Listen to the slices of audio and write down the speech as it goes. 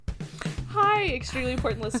Hey, extremely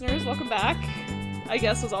important listeners, welcome back. I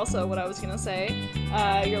guess was also what I was going to say.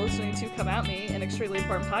 You're listening to Come At Me, an extremely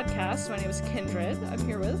important podcast. My name is Kindred. I'm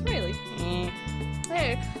here with Riley.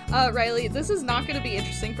 Hey, Riley, this is not going to be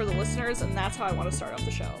interesting for the listeners, and that's how I want to start off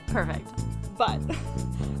the show. Perfect. But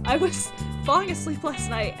I was falling asleep last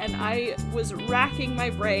night, and I was racking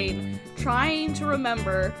my brain trying to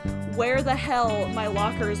remember where the hell my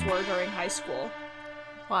lockers were during high school.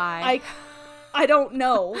 Why? I don't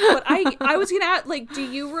know, but I was gonna ask, like, do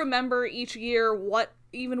you remember each year what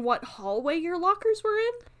hallway your lockers were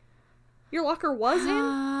in? Your locker was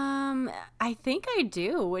in? I think I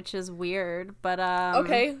do, which is weird, but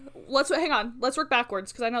okay, hang on. Let's work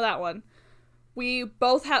backwards because I know that one. We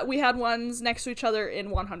had ones next to each other in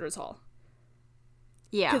 100's hall.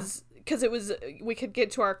 Yeah, because it was we could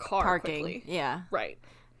get to our car parking quickly. Yeah, right.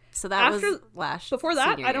 So that was last. Before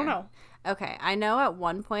that, I don't know. Okay, I know at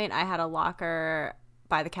one point I had a locker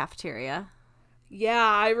by the cafeteria. Yeah,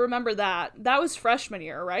 I remember that. That was freshman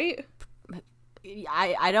year, right?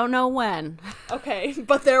 I don't know when. Okay,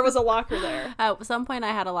 but there was a locker there. At some point I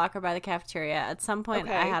had a locker by the cafeteria. At some point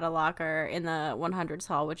Okay. I had a locker in the 100s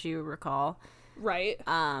hall, which you recall. Right.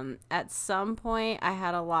 At some point I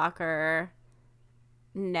had a locker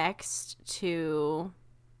next to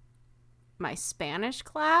my Spanish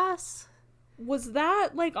class. Was that,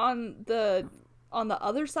 like, on the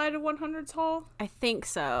other side of 100's hall? I think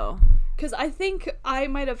so. Because I think I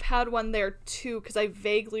might have had one there, too, because I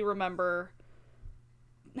vaguely remember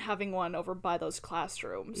having one over by those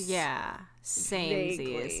classrooms. Yeah, samesies.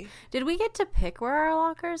 Vaguely. Did we get to pick where our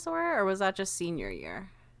lockers were, or was that just senior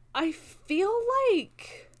year? I feel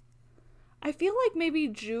like maybe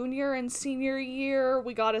junior and senior year,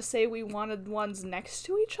 we gotta say we wanted ones next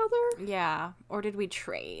to each other. Yeah, or did we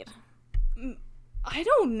trade? I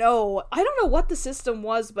don't know. I don't know what the system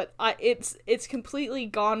was, but it's completely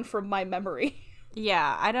gone from my memory.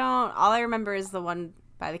 Yeah, all I remember is the one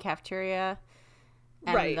by the cafeteria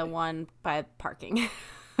and right. the one by parking.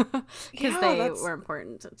 Because they were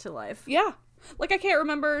important to life. Yeah. Like, I can't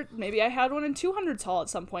remember. Maybe I had one in 200's hall at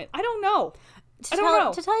some point. I don't know. I don't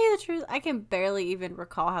know. To tell you the truth, I can barely even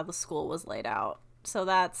recall how the school was laid out. So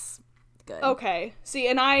that's good. Okay. See,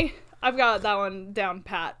 and I've got that one down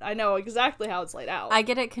pat. I know exactly how it's laid out. I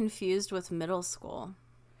get it confused with middle school.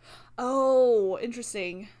 Oh,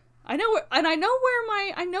 interesting. I know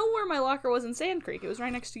where my locker was in Sand Creek. It was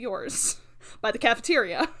right next to yours, by the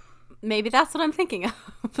cafeteria. Maybe that's what I'm thinking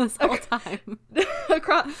of this whole time.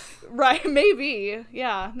 Right? Maybe.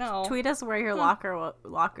 Yeah. No. Tweet us where your locker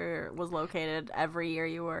was located every year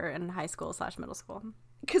you were in high school / middle school.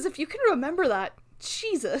 Because if you can remember that.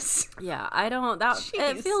 Jesus. Yeah, I don't.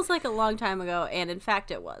 It feels like a long time ago, and in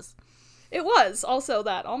fact, it was. It was also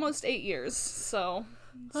that almost 8 years. So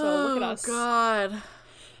look at us. Oh God.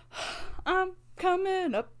 I'm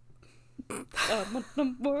coming up. I want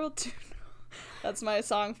the world to know. That's my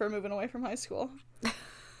song for moving away from high school.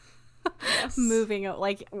 Yes. Moving,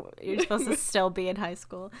 like you're supposed to still be in high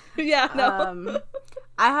school. Yeah. No.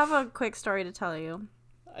 I have a quick story to tell you.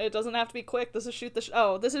 It doesn't have to be quick. This is shoot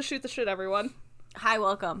the shit, everyone. Hi,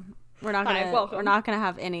 welcome. We're not gonna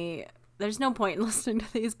have any. There's no point in listening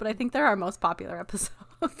to these, but I think they're our most popular episodes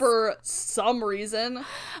for some reason.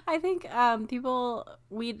 I think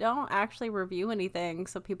we don't actually review anything,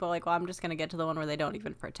 so people are like, well, I'm just gonna get to the one where they don't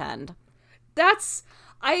even pretend.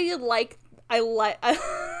 I like.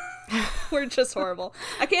 We're just horrible.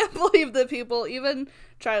 I can't believe that people even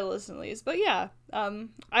try to listen to these. But yeah,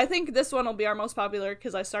 I think this one will be our most popular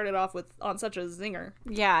because I started off on such a zinger.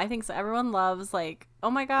 Yeah, I think so. Everyone loves, like, oh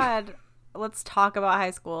my God, let's talk about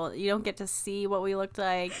high school. You don't get to see what we looked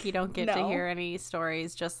like. You don't get to hear any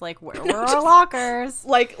stories. Just like, where were our lockers?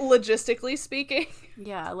 Like, logistically speaking.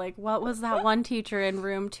 Yeah, like, what was that one teacher in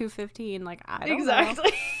room 215? Like, I don't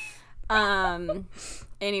exactly. know.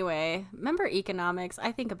 Anyway, remember economics?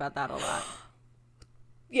 I think about that a lot.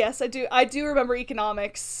 Yes, I do. I do remember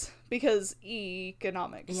economics because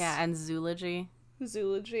economics. Yeah, and zoology.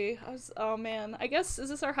 Zoology. Oh man. I guess, is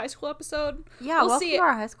this our high school episode? Yeah, welcome to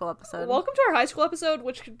our high school episode. Welcome to our high school episode,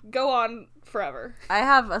 which could go on forever. I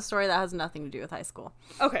have a story that has nothing to do with high school.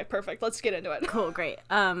 Okay, perfect. Let's get into it. Cool, great.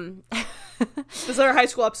 This is our high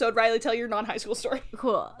school episode. Riley, tell your non-high school story.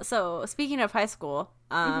 Cool. So, speaking of high school,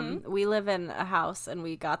 we live in a house, and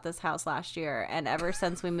we got this house last year, and ever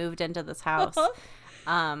since we moved into this house,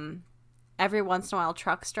 every once in a while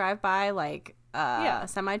trucks drive by, like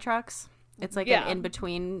semi-trucks. It's like an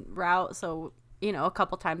in-between route, so, a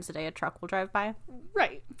couple times a day a truck will drive by.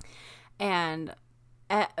 Right. And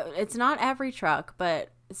it's not every truck, but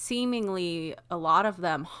seemingly a lot of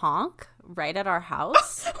them honk right at our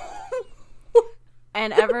house.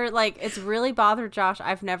 And ever, like, it's really bothered Josh.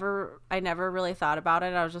 I never really thought about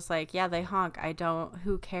it. I was just like, yeah, they honk.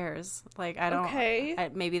 Who cares? Like, I don't, okay.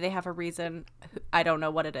 Maybe they have a reason. I don't know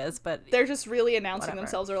what it is, but they're just really announcing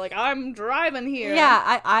themselves. They're like, I'm driving here.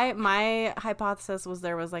 Yeah, my hypothesis was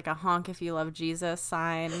there was like a honk if you love Jesus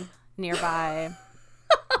sign nearby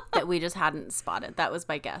that we just hadn't spotted. That was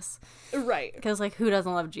my guess. Right. Because, like, who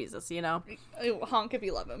doesn't love Jesus, you know? Honk if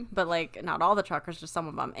you love him. But, like, not all the truckers, just some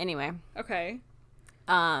of them. Anyway. Okay.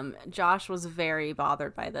 Josh was very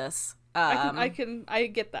bothered by this. I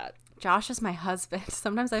get that. Josh is my husband.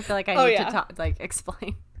 Sometimes I feel like I need to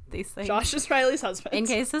explain these things. Josh is Riley's husband. In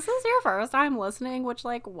case this is your first time listening, which,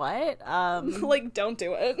 like, what? Like, don't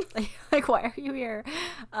do it. Like, why are you here?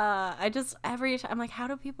 Every time I'm like, how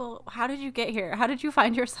did you get here? How did you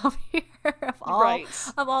find yourself here?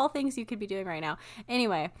 Of all things you could be doing right now.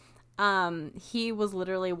 Anyway, he was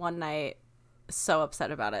literally one night so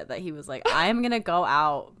upset about it that he was like, I'm gonna go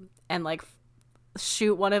out and like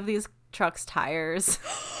shoot one of these trucks' tires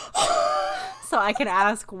so I can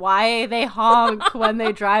ask why they honk when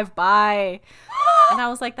they drive by. And I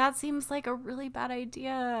was like, that seems like a really bad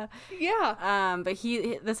idea. Yeah. But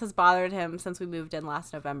this has bothered him since we moved in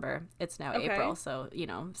last November. It's now April, so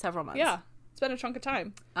several months. Yeah, it's been a chunk of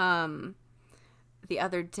time. The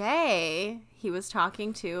other day he was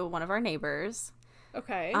talking to one of our neighbors.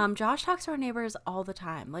 Okay. Josh talks to our neighbors all the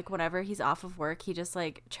time. Like, whenever he's off of work, he just,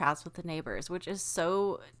 like, chats with the neighbors, which is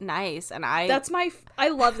so nice. And I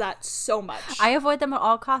love that so much. I avoid them at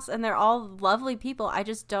all costs, and they're all lovely people. I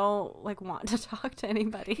just don't, like, want to talk to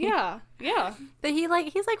anybody. Yeah. Yeah. But he's,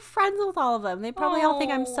 like, friends with all of them. They probably all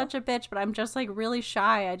think I'm such a bitch, but I'm just, like, really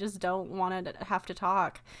shy. I just don't want to have to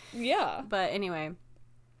talk. Yeah. But anyway,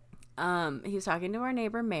 he was talking to our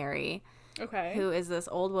neighbor, Mary. Okay. Who is this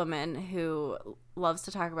old woman who loves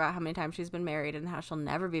to talk about how many times she's been married and how she'll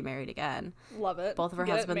never be married again. Love it. Both of her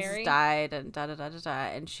husbands died and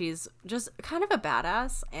da-da-da-da-da. And she's just kind of a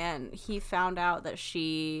badass. And he found out that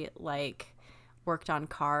she, like, worked on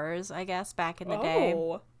cars, I guess, back in the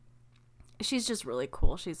day. She's just really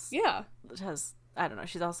cool. I don't know.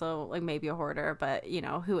 She's also, like, maybe a hoarder, but,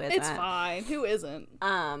 who isn't? It's fine. Who isn't?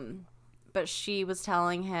 But she was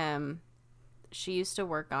telling him she used to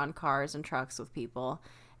work on cars and trucks with people,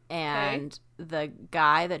 and the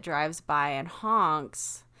guy that drives by and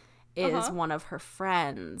honks is one of her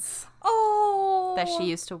friends. Oh, that she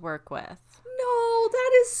used to work with. No,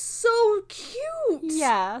 that is so cute.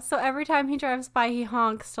 Yeah, so every time he drives by, he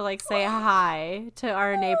honks to, like, say hi to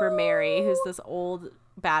our neighbor Mary, who's this old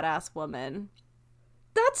badass woman.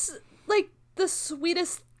 That's, like, the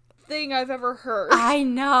sweetest thing I've ever heard. I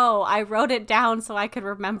know. I wrote it down so I could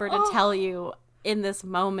remember to tell you in this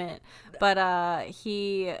moment. But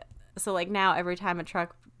so, like, now every time a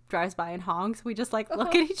truck drives by and honks, we just, like,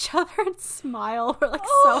 look at each other and smile. We're, like,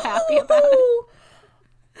 so happy about it.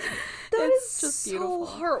 It's just so beautiful.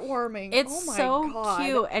 Heartwarming. It's so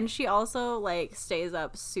cute. And she also, like, stays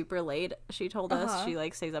up super late. She told us she,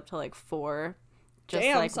 like, stays up till, like, 4,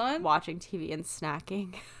 just son. Watching TV and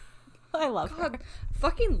snacking. I love her.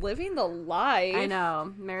 Fucking living the life. I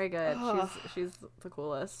know. Very good. She's the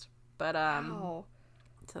coolest. But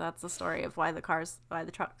so that's the story of why the trucks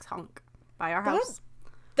honk by our house.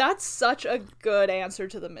 That's such a good answer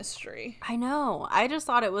to the mystery. I know. I just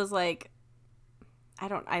thought it was like, I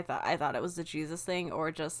thought it was the Jesus thing,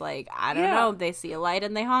 or just like, I don't know, they see a light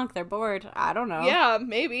and they honk, they're bored. I don't know. Yeah,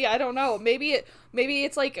 maybe. I don't know. Maybe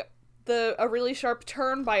it's like a really sharp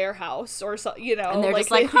turn by our house, or so, and they're like,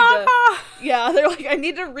 just like, ha! Yeah, they're like, I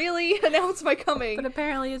need to really announce my coming. But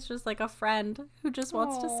apparently it's just like a friend who just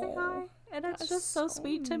wants to say hi, and it's just so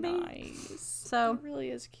sweet to me. So it really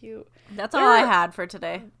is cute. That's all I had for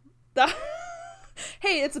today.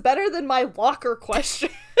 Hey, it's better than my locker question.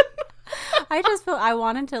 I just feel I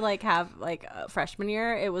wanted to, like, have, like, freshman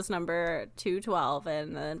year, it was number 212,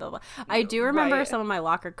 and then blah, blah. I do remember some of my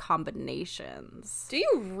locker combinations. Do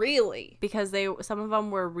you really? Because some of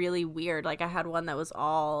them were really weird. Like, I had one that was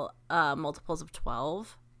all multiples of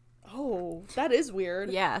 12. Oh, that is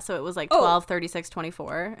weird. Yeah, so it was like 12, 36,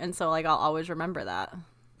 24, and so, like, I'll always remember that.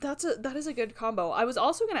 That is a good combo. I was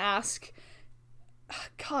also going to ask,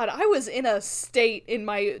 God, I was in a state in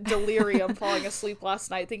my delirium falling asleep last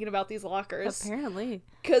night thinking about these lockers. Apparently.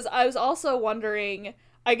 Because I was also wondering,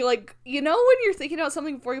 when you're thinking about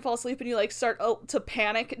something before you fall asleep and you, like, start to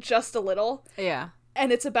panic just a little? Yeah.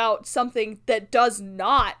 And it's about something that does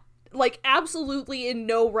not, like, absolutely in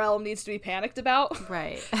no realm needs to be panicked about.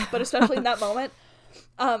 Right. But especially in that moment.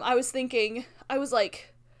 I was thinking, I was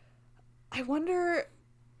like, I wonder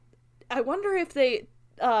if they,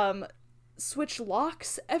 switch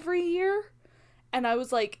locks every year, and I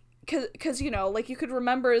was like, because, you know, like, you could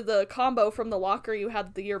remember the combo from the locker you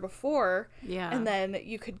had the year before. Yeah. And then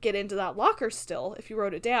you could get into that locker still if you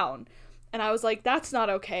wrote it down. And I was like, that's not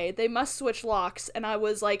okay. They must switch locks. And I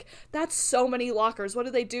was like, that's so many lockers. What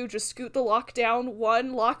do they do? Just scoot the lock down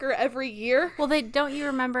one locker every year? Well, don't you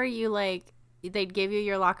remember you, like, they'd give you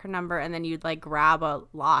your locker number and then you'd, like, grab a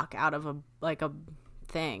lock out of a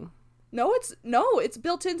thing. No, it's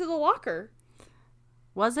built into the locker.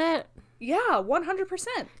 Was it? Yeah, 100%.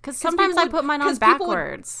 Because sometimes I put mine on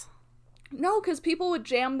backwards. No, because people would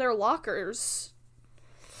jam their lockers.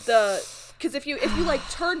 Because if you like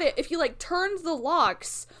turned the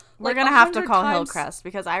locks, we're gonna have to call Hillcrest,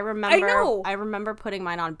 because I remember putting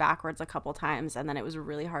mine on backwards a couple times, and then it was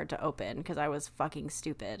really hard to open because I was fucking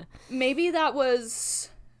stupid. Maybe that was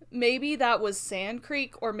Sand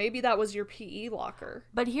Creek, or maybe that was your PE locker.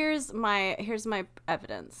 But here's my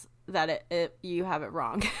evidence that you have it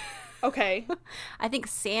wrong. Okay. I think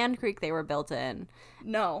Sand Creek, they were built in.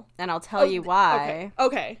 No. And I'll tell you why.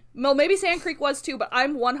 Okay. Well, maybe Sand Creek was too, but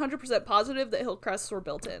I'm 100% positive that Hillcrests were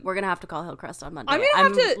built in. We're going to have to call Hillcrest on Monday.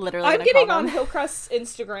 I'm getting on Hillcrest's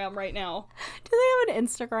Instagram right now. Do they have an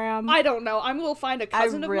Instagram? I don't know. I'm going to find a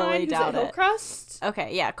cousin of mine who's at Hillcrest.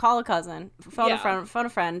 Okay, yeah. Call a cousin. Phone a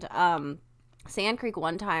friend. Sand Creek,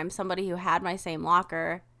 one time, somebody who had my same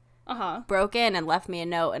locker broke in and left me a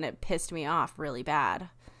note, and it pissed me off really bad.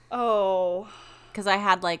 Oh. Because I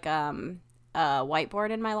had, like, a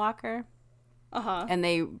whiteboard in my locker. And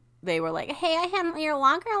they were like, hey, I had your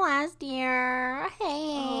locker last year. Hey.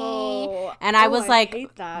 Oh. And I was, like,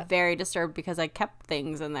 very disturbed because I kept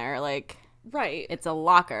things in there. Like, right. It's a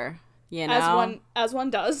locker, you know? As one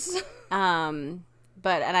does. And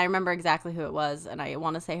I remember exactly who it was, and I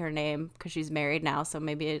want to say her name because she's married now, so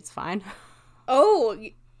maybe it's fine. Oh,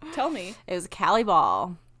 tell me. It was Callie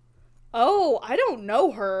Ball. Oh, I don't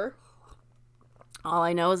know her. All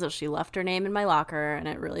I know is that she left her name in my locker, and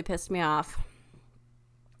it really pissed me off.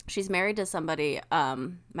 She's married to somebody.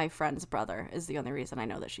 My friend's brother is the only reason I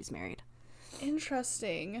know that she's married.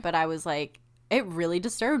 Interesting. But I was like, it really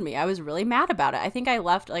disturbed me. I was really mad about it. I think I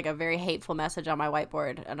left, like, a very hateful message on my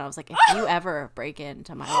whiteboard, and I was like, if you ever break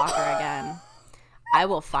into my locker again, I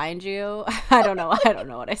will find you. I don't know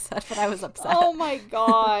what I said, but I was upset. Oh my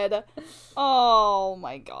god. Oh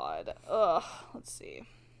my god. Ugh. Let's see.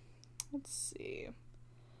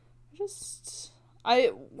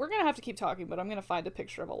 We're gonna have to keep talking, but I'm gonna find a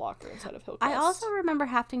picture of a locker instead of Hillcrest. I also remember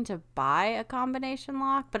having to buy a combination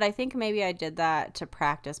lock, but I think maybe I did that to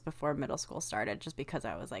practice before middle school started, just because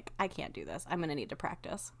I was like, I can't do this. I'm gonna need to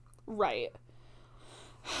practice. Right.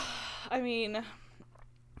 I mean,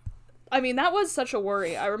 that was such a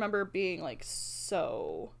worry. I remember being, like,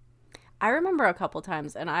 so... I remember a couple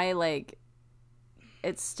times, and I, like...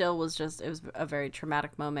 It still was just... It was a very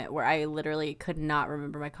traumatic moment where I literally could not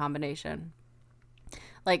remember my combination.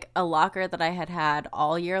 Like, a locker that I had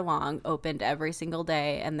all year long opened every single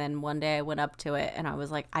day, and then one day I went up to it, and I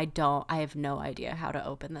was like, I have no idea how to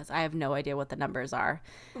open this. I have no idea what the numbers are.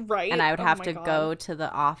 Right. And I would have to go to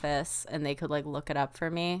the office, and they could, like, look it up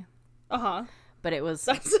for me. But it was...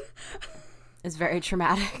 It's very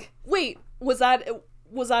traumatic. Wait, was that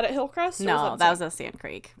at Hillcrest? No, that was at Sand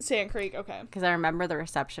Creek. Sand Creek, okay. Because I remember the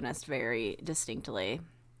receptionist very distinctly,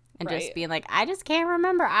 and just being like, I just can't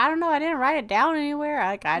remember. I don't know. I didn't write it down anywhere.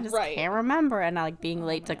 Like, I just can't remember. And like being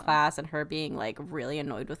late to class, and her being like really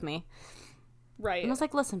annoyed with me. Right. And I was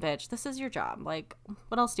like, listen, bitch, this is your job. Like,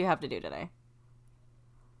 what else do you have to do today?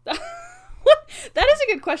 That is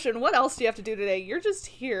a good question. What else do you have to do today? You're just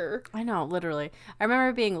here. I know, literally. I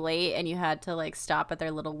remember being late, and you had to, like, stop at their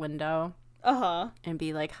little window. And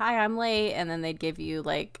be like, hi, I'm late. And then they'd give you,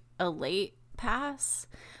 like, a late pass.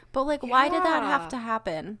 But, like, why did that have to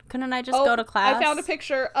happen? Couldn't I just go to class? I found a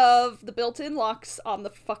picture of the built-in locks on the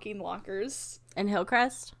fucking lockers. In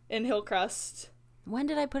Hillcrest? In Hillcrest. When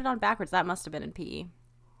did I put it on backwards? That must have been in PE.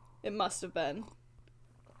 It must have been.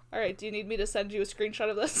 All right, do you need me to send you a screenshot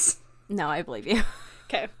of this? No, I believe you.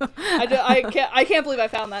 Okay. I can't believe I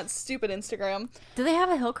found that stupid Instagram. Do they have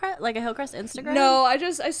a Hillcrest Instagram? No, I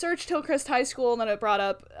searched Hillcrest High School, and then it brought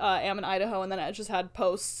up Ammon, Idaho, and then it just had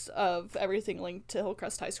posts of everything linked to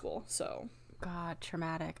Hillcrest High School. So, God,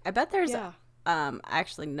 traumatic. I bet there's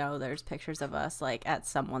actually no, there's pictures of us like at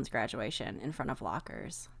someone's graduation in front of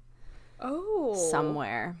lockers. Oh.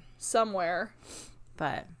 Somewhere.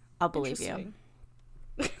 But I'll believe you.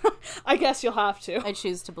 I guess you'll have to. I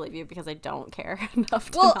choose to believe you because I don't care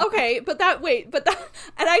enough to okay, and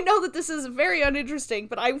I know that this is very uninteresting,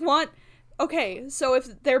 but okay, so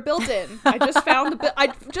if they're built in, I just found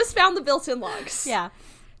the built-in locks. Yeah.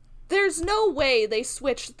 There's no way they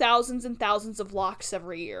switch thousands and thousands of locks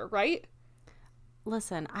every year, right?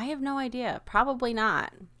 Listen, I have no idea. Probably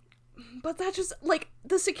not. But that just, like,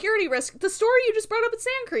 the security risk, the story you just brought up at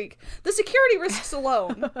Sand Creek, the security risks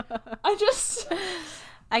alone. I guess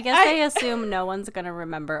they assume no one's going to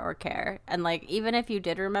remember or care. And, like, even if you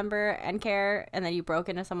did remember and care and then you broke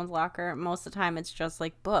into someone's locker, most of the time it's just,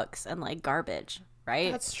 like, books and, like, garbage,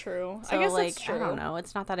 right? That's true. So, I guess like, that's true. I don't know.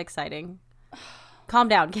 It's not that exciting. Calm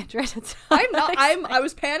down, Kindred. I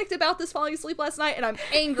was panicked about this falling asleep last night, and I'm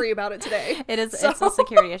angry about it today. It's a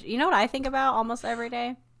security issue. You know what I think about almost every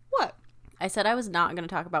day? What? I said I was not going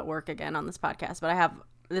to talk about work again on this podcast, but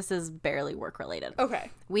this is barely work related. Okay.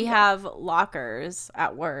 We have lockers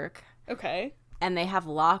at work. Okay. And they have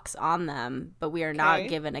locks on them, but we are not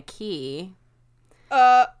given a key.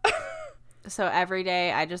 So every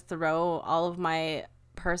day I just throw all of my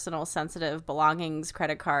personal sensitive belongings,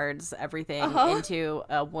 credit cards, everything into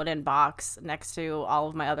a wooden box next to all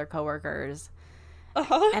of my other coworkers.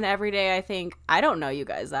 And every day I think, I don't know you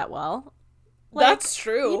guys that well. Like, that's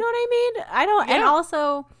true. You know what I mean? I don't. Yeah. And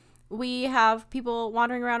also, we have people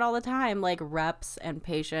wandering around all the time, like reps and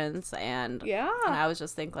patients. And, and I was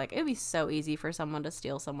just think, like, it'd be so easy for someone to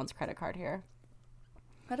steal someone's credit card here.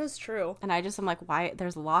 That is true. And I'm like, why?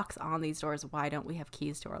 There's locks on these doors. Why don't we have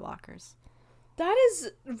keys to our lockers? That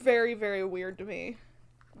is very, very weird to me.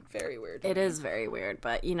 Very weird. It is very weird.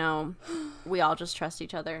 But, you know, we all just trust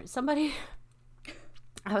each other.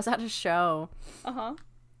 I was at a show.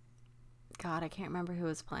 God, I can't remember who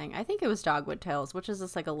was playing. I think it was Dogwood Tales, which is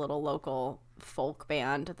just like a little local folk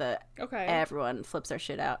band that everyone flips their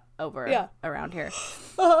shit out over around here.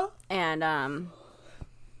 And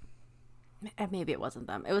maybe it wasn't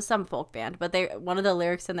them. It was some folk band, but one of the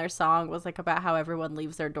lyrics in their song was like about how everyone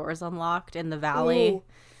leaves their doors unlocked in the valley. Ooh.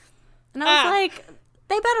 And I was like,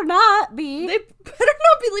 they better not be. They better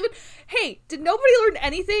not be leaving. Hey, did nobody learn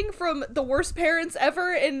anything from The Worst Parents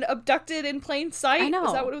Ever in Abducted in Plain Sight? I know.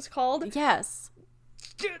 Is that what it was called? Yes.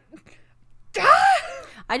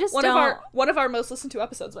 I just one of our most listened to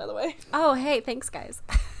episodes, by the way. Oh, hey, thanks, guys.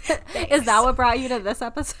 Thanks. Is that what brought you to this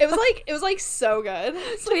episode? It was like so good.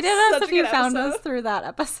 Tweet at us if you found us through that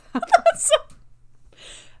episode.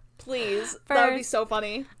 Please. That would be so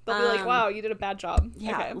funny. They'll be like, wow, you did a bad job.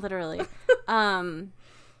 Yeah, literally.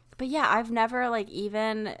 But yeah, I've never, like,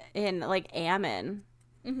 even in, like, Ammon,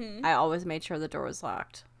 I always made sure the door was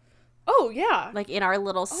locked. Oh, yeah. Like, in our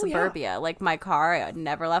little suburbia. Like, my car, I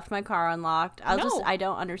never left my car unlocked. I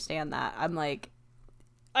don't understand that. I'm like,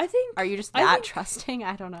 are you just that trusting?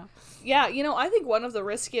 I don't know. Yeah, you know, I think one of the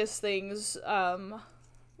riskiest things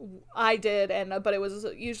I did, but it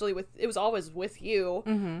was always with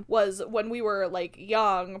you, was when we were, like,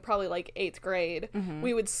 young, probably, like, 8th grade,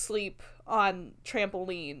 we would sleep on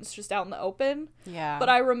trampolines just out in the open. Yeah. But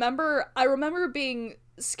I remember being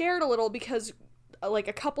scared a little because, like,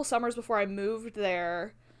 a couple summers before I moved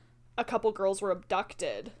there, a couple girls were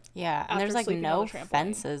abducted. Yeah, and there's, like, no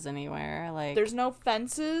fences anywhere. Like, there's no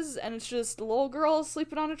fences, and it's just little girls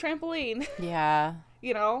sleeping on a trampoline. Yeah.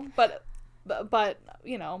 You know, but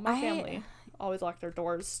you know, my family always lock their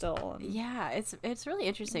doors still. And... Yeah, it's really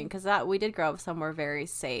interesting because we did grow up somewhere very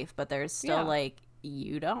safe, but there's still like,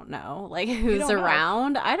 you don't know, like, who's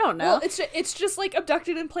around. I don't know. Well, it's just like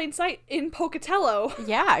Abducted in Plain Sight in Pocatello.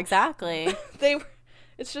 Yeah, exactly.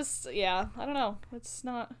 It's just, I don't know. It's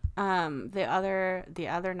not. The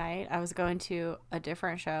other night I was going to a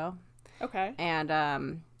different show. Okay.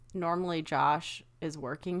 And normally Josh is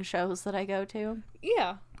working shows that I go to.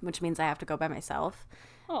 Yeah. Which means I have to go by myself.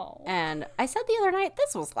 Oh. And I said the other night,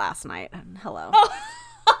 this was last night. Hello.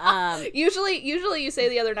 Oh. Usually you say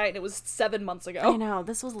the other night and it was 7 months ago. I know.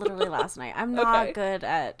 This was literally last night. I'm not good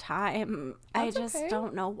at time. That's I just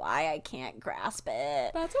don't know why I can't grasp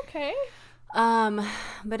it. That's okay.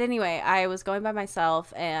 But anyway, I was going by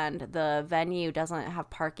myself and the venue doesn't have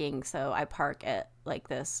parking, so I park at like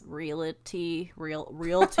this realty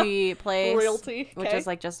place. Realty. Which is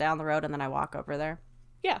like just down the road, and then I walk over there.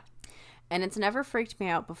 Yeah. And it's never freaked me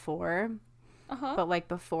out before. But like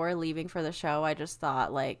before leaving for the show, I just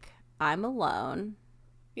thought, like, I'm alone.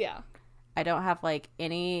 Yeah. I don't have like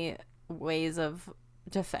any ways of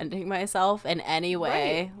defending myself in any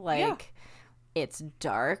way. Right. Like, it's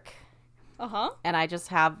dark. And I just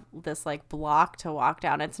have this, like, block to walk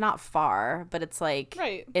down. It's not far, but it's, like,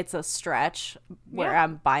 it's a stretch where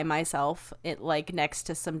I'm by myself, like, next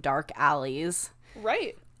to some dark alleys.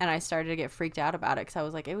 Right. And I started to get freaked out about it because I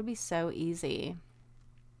was like, it would be so easy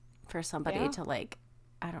for somebody to, like,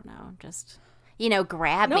 I don't know, just, you know,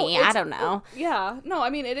 grab me. I don't know. Yeah. No, I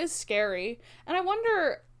mean, it is scary. And I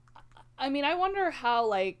wonder how,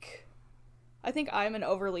 like, I think I'm an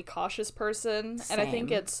overly cautious person. And I think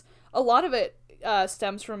it's, a lot of it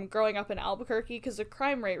stems from growing up in Albuquerque, because the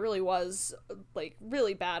crime rate really was like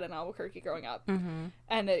really bad in Albuquerque growing up.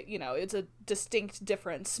 And it, you know, it's a distinct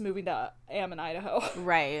difference moving to Ammon, Idaho.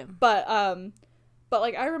 Right. But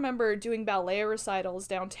like I remember doing ballet recitals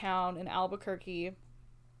downtown in Albuquerque,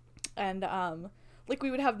 and like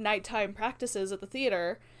we would have nighttime practices at the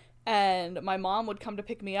theater, and my mom would come to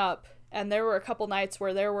pick me up. And there were a couple nights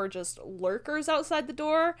where there were just lurkers outside the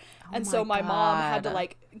door. And so my mom had to,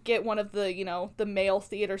 like, get one of the, you know, the male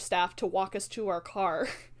theater staff to walk us to our car.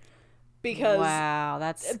 Because... Wow,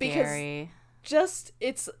 that's scary.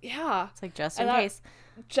 It's like, just in case.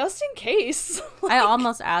 Just in case. Like, I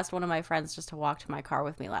almost asked one of my friends just to walk to my car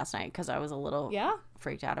with me last night because I was a little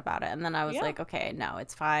freaked out about it. And then I was like, okay, no,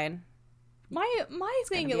 it's fine. My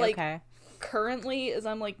thing, like, currently is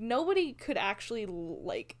I'm like, nobody could actually,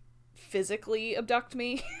 like... physically abduct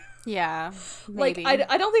me. Yeah, maybe. Like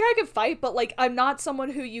I don't think I could fight, but like I'm not someone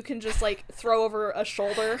who you can just like throw over a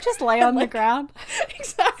shoulder, just lay on the ground.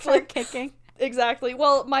 Exactly. Start kicking. Exactly.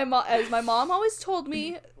 Well, as my mom always told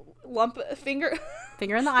me, finger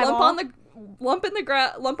in the eyeball, lump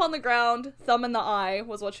on the ground, thumb in the eye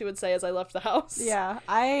was what she would say as I left the house. Yeah,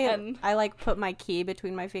 I like put my key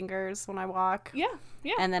between my fingers when I walk. Yeah.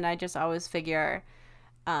 And then I just always figure,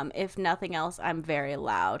 if nothing else, I'm very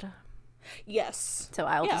loud. Yes. So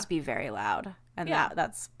I'll just be very loud. And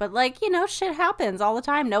that's, but like, you know, shit happens all the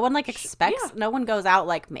time. No one like expects, no one goes out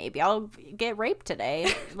like, maybe I'll get raped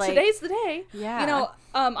today. Like, today's the day. Yeah. You know,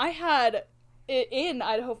 I had in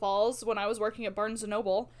Idaho Falls when I was working at Barnes &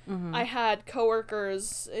 Noble, I had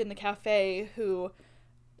coworkers in the cafe who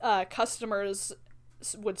customers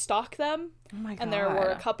would stalk them. Oh my God. And there were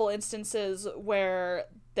a couple instances where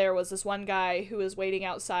there was this one guy who was waiting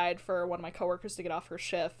outside for one of my coworkers to get off her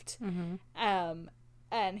shift.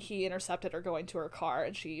 And he intercepted her going to her car,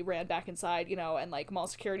 and she ran back inside, you know, and like mall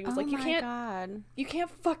security was like, you can't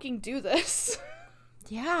fucking do this.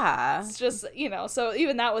 Yeah. It's just, you know, so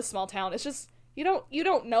even that was small town. It's just, you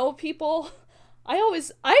don't know people. I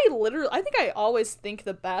think I always think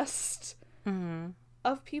the best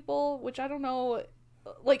of people, which I don't know,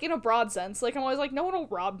 like in a broad sense. Like I'm always like, no one will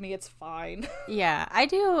rob me, it's fine. Yeah, I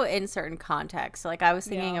do in certain contexts. Like I was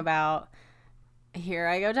thinking about, here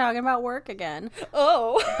I go talking about work again.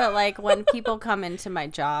 Oh. But like when people come into my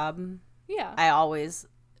job, I always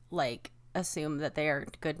like assume that they are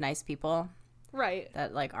good, nice people. Right.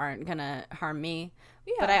 That like aren't gonna harm me.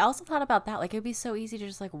 Yeah. But I also thought about that. Like, it'd be so easy to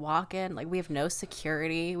just, like, walk in. Like, we have no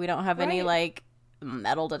security. We don't have any, like,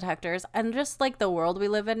 metal detectors. And just, like, the world we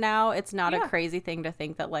live in now, it's not a crazy thing to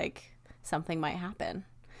think that, like, something might happen.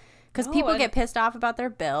 Because people get pissed off about their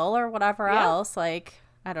bill or whatever else. Like,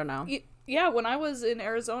 I don't know. Yeah, when I was in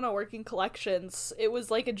Arizona working collections, it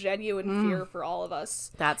was, like, a genuine fear for all of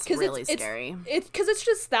us. That's really scary. Because it's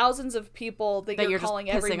just thousands of people that you're calling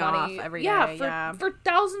just every money. Off every day. For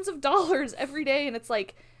thousands of dollars every day. And it's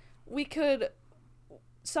like, we didn't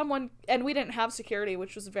have security,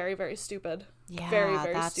 which was very, very stupid. Yeah, very,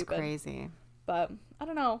 very that's stupid. Crazy. But, I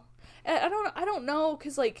don't know. I don't know,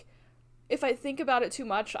 because, like, if I think about it too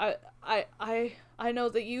much, I know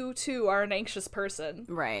that you too are an anxious person.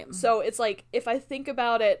 Right. So it's like, if I think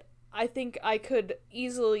about it, I think I could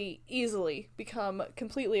easily become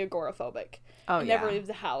completely agoraphobic. And never leave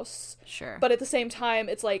the house. Sure. But at the same time,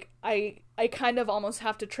 it's like, I kind of almost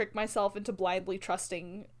have to trick myself into blindly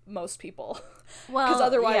trusting most people. Well, because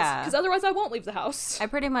otherwise I won't leave the house. I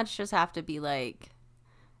pretty much just have to be like,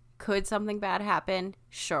 could something bad happen?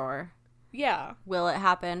 Sure. Yeah. Will it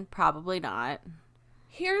happen? Probably not.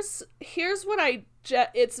 Here's what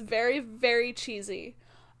it's very, very cheesy.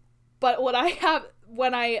 But what I have,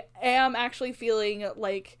 when I am actually feeling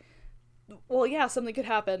like, well, yeah, something could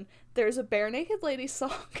happen, there's a Bare Naked Ladies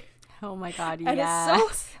song. Oh my God, and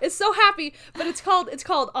yes. it's so happy, but it's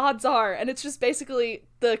called Odds Are, and it's just basically,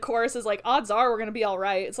 the chorus is like, odds are we're gonna be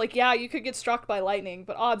alright. It's like, yeah, you could get struck by lightning,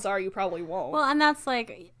 but odds are you probably won't. Well, and that's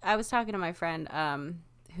like, I was talking to my friend,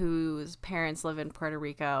 whose parents live in Puerto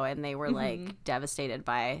Rico, and they were like devastated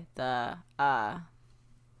by the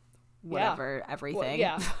everything.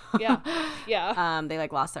 Yeah. They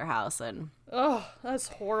like lost their house, and oh, that's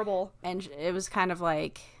horrible. And it was kind of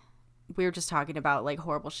like, we were just talking about like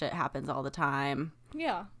horrible shit happens all the time.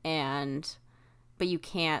 Yeah. But you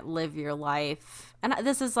can't live your life, and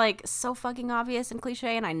this is like so fucking obvious and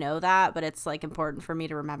cliche, and I know that, but it's like important for me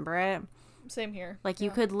to remember it. Same here. Like, you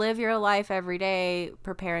could live your life every day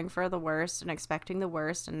preparing for the worst and expecting the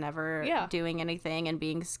worst and never doing anything and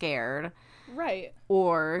being scared. Right.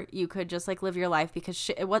 Or you could just, like, live your life because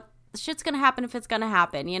shit's gonna happen if it's gonna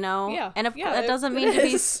happen, you know? Yeah. And that doesn't mean to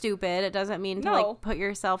be stupid. It doesn't mean to, like, put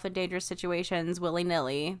yourself in dangerous situations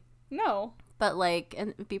willy-nilly. No. But, like,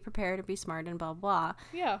 and be prepared and be smart and blah, blah.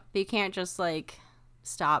 Yeah. But you can't just, like,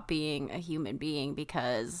 stop being a human being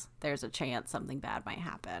because there's a chance something bad might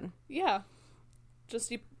happen. Yeah.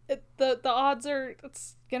 Just, the odds are,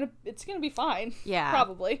 it's gonna be fine. Yeah.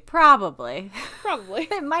 Probably.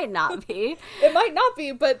 It might not be. It might not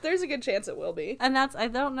be, but there's a good chance it will be. And I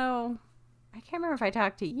don't know. I can't remember if I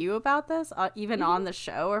talked to you about this, even on the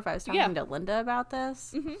show, or if I was talking to Linda about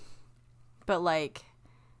this. Mm-hmm. But, like,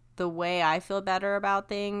 the way I feel better about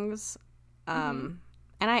things, and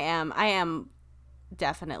I am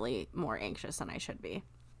definitely more anxious than I should be.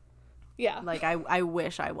 Yeah. Like, I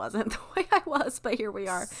wish I wasn't the way I was, but here we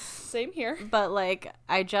are. Same here. But, like,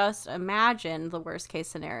 I just imagine the worst case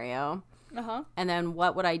scenario. Uh-huh. And then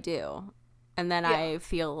what would I do? And then I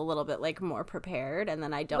feel a little bit, like, more prepared, and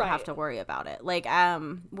then I don't have to worry about it. Like,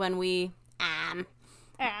 when we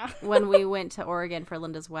went to Oregon for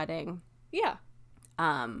Linda's wedding. Yeah.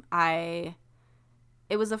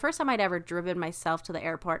 It was the first time I'd ever driven myself to the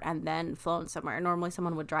airport and then flown somewhere. Normally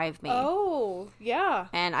someone would drive me. Oh, yeah.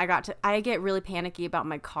 And I get really panicky about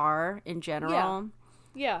my car in general.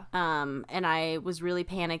 Yeah. And I was really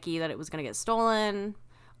panicky that it was going to get stolen,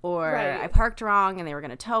 or I parked wrong and they were going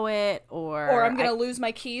to tow it, or I'm going to lose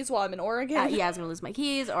my keys while I'm in Oregon. I was going to lose my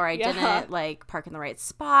keys, or I didn't, like, park in the right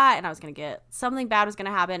spot, and I was going to get, something bad was going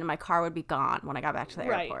to happen, and my car would be gone when I got back to the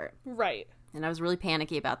airport. Right. And I was really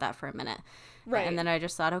panicky about that for a minute. Right. And then I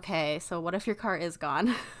just thought, okay, so what if your car is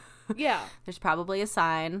gone? Yeah. There's probably a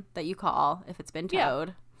sign that you call if it's been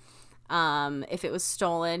towed. Yeah. If it was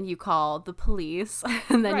stolen, you call the police,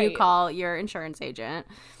 and then you call your insurance agent.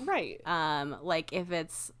 Right. Like, if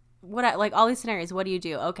it's like all these scenarios, what do you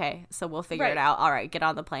do? Okay, so we'll figure it out. All right, get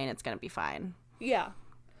on the plane. It's gonna be fine. Yeah.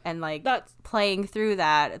 And, like, that's playing through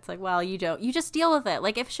that, it's like, well, you just deal with it.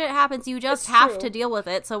 Like, if shit happens, you just have to deal with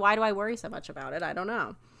it. So why do I worry so much about it? I don't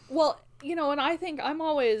know. Well, and I think I'm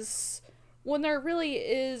always, when there really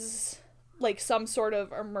is, like, some sort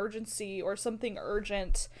of emergency or something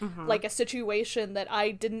urgent, like a situation that I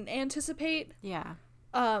didn't anticipate. Yeah.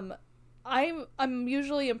 I'm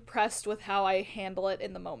usually impressed with how I handle it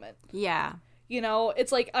in the moment. Yeah.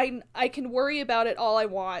 It's like I can worry about it all I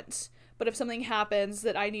want, but if something happens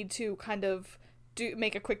that I need to kind of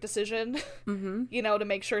make a quick decision, to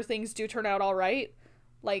make sure things do turn out all right,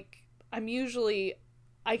 like, I'm usually,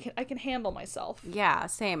 I can handle myself. Yeah,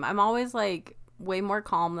 same. I'm always, like, way more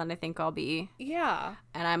calm than I think I'll be. Yeah.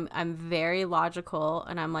 And I'm very logical,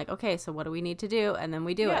 and I'm like, okay, so what do we need to do? And then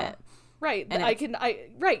we do it. Right. And I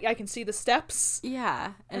can see the steps.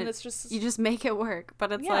 Yeah. And it's just, you just make it work.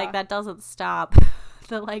 But it's like, that doesn't stop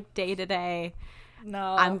the, like, day-to-day.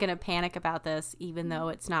 No. I'm going to panic about this even though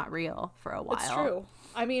it's not real for a while. It's true.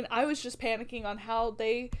 I mean, I was just panicking on how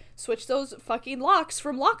they switch those fucking locks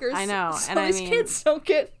from lockers. I know. So these kids don't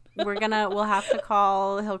get... we'll have to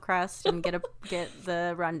call Hillcrest and get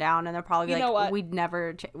the rundown, and they'll probably be like,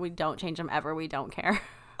 we don't change them ever. We don't care.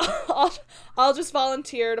 I'll just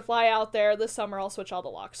volunteer to fly out there this summer. I'll switch all the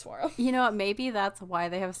locks for them. You know what? Maybe that's why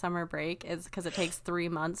they have summer break, is because it takes 3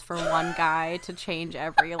 months for one guy to change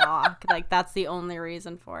every lock. Like, that's the only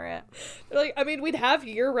reason for it. Like, I mean, we'd have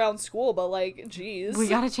year-round school, but, like, geez, we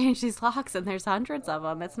gotta change these locks, and there's hundreds of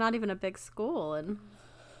them. It's not even a big school, and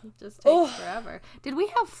it just takes forever. Did we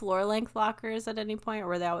have floor-length lockers at any point, or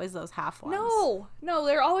were they always those half ones? No,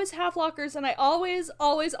 they're always half lockers, and I always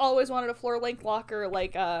wanted a floor-length locker,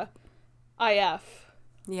 like, IF.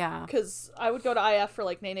 Yeah. Because I would go to IF for,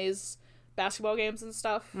 like, Nene's basketball games and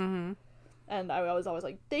stuff. Mm-hmm. And I was always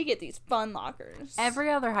like, they get these fun lockers. Every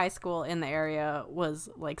other high school in the area was,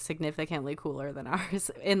 like, significantly cooler than ours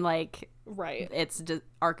in, like, it's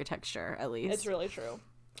architecture, at least. It's really true.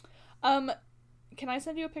 Can I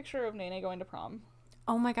send you a picture of Nene going to prom?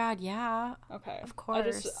 Oh my god, yeah. Okay. Of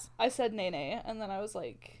course. I said Nene, and then I was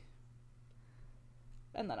like,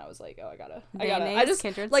 oh, I just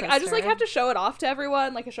have to show it off to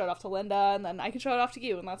everyone. Like, I show it off to Linda, and then I can show it off to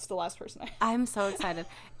you, and that's the last person I'm so excited.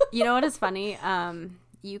 You know what is funny?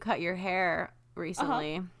 You cut your hair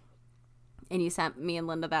recently, and you sent me and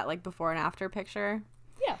Linda that, like, before and after picture.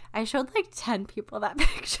 Yeah. I showed, like, 10 people that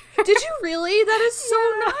picture. Did you really? That is so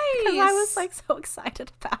nice. Because I was, like, so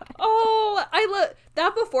excited about it. Oh,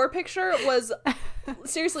 that before picture was,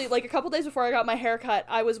 seriously, like, a couple days before I got my hair cut,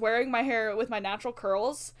 I was wearing my hair with my natural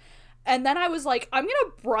curls, and then I was like, I'm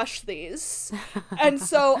gonna brush these. And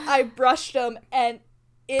so I brushed them, and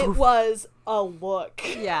it was a look.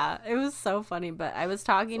 Yeah, it was so funny, but I was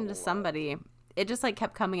talking to somebody. It just, like,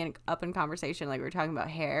 kept coming up in conversation, like, we were talking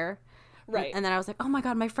about hair. Right. And then I was like, oh my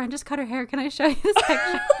god, my friend just cut her hair. Can I show you this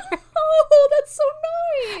picture? Oh, that's so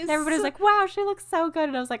nice. And everybody's like, wow, she looks so good.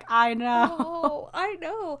 And I was like, I know. Oh, I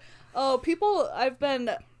know. Oh, people, I've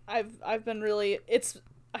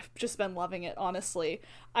just been loving it, honestly.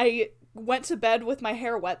 I went to bed with my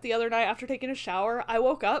hair wet the other night after taking a shower. I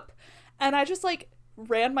woke up and I just like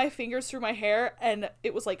ran my fingers through my hair and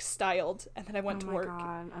it was like styled, and then I went to work. Oh my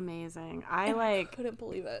god, amazing. I couldn't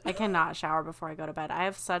believe it. I cannot shower before I go to bed. I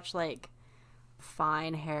have such like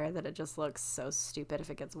fine hair that it just looks so stupid if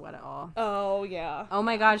it gets wet at all. Oh yeah. Oh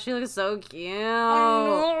my god, she looks so cute.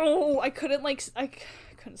 I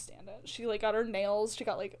couldn't stand it. She like got her nails. She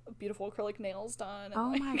got like beautiful acrylic nails done. And, oh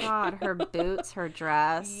my god, her boots, her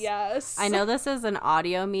dress. Yes. I know this is an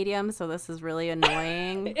audio medium, so this is really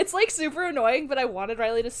annoying. It's like super annoying, but I wanted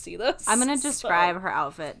Riley to see this. I'm gonna describe her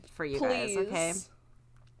outfit for you guys, okay?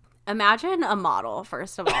 Imagine a model,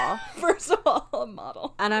 first of all. A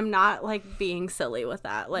model. And I'm not like being silly with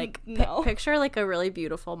that. Like, no. Picture like a really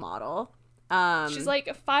beautiful model. She's like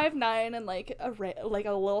 5'9" and like a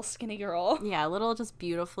little skinny girl. Yeah, a little just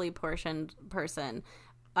beautifully portioned person.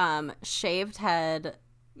 Shaved head,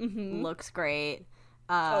 looks great.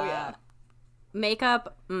 Oh yeah.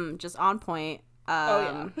 Makeup, just on point.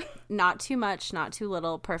 Oh yeah. Not too much, not too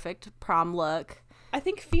little. Perfect prom look. I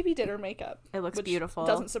think Phoebe did her makeup. It looks beautiful.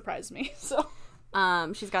 Doesn't surprise me. So.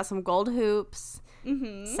 She's got some gold hoops.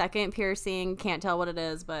 Second piercing. Can't tell what it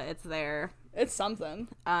is, but it's there. It's something.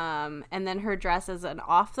 And then her dress is an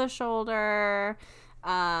off the shoulder.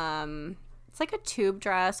 It's like a tube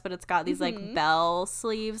dress, but it's got these like bell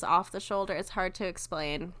sleeves off the shoulder. It's hard to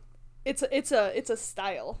explain. It's a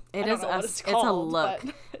style. It's a look.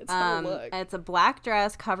 It's a look. It's a black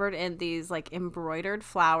dress covered in these like embroidered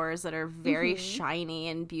flowers that are very shiny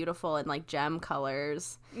and beautiful and like gem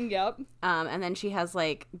colors. Yep. And then she has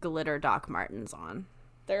like glitter Doc Martens on.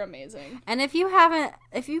 They're amazing. And if you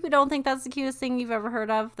don't think that's the cutest thing you've ever heard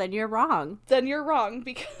of, then you're wrong.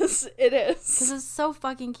 Because it is. Because it's so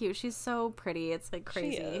fucking cute. She's so pretty. It's like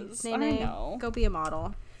crazy. She is. Nene, I know. Go be a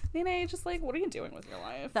model. Nene, just like, what are you doing with your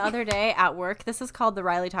life? The other day at work, this is called the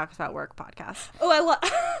Riley Talks About Work podcast. Oh,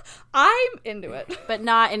 I'm into it. But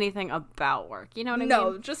not anything about work. You know what I mean?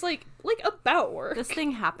 No, just like about work. This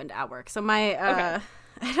thing happened at work. So my, okay.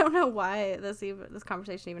 I don't know why this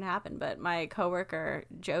conversation even happened, but my coworker,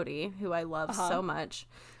 Jody, who I love so much,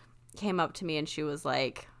 came up to me and she was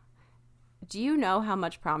like, do you know how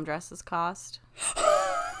much prom dresses cost?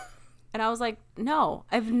 And I was like, no,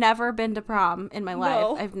 I've never been to prom in my life.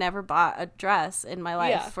 No. I've never bought a dress in my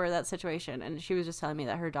life for that situation. And she was just telling me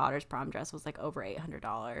that her daughter's prom dress was like over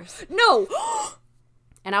 $800. No.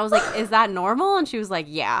 And I was like, is that normal? And she was like,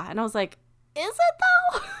 yeah. And I was like, is it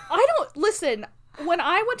though? I don't listen. When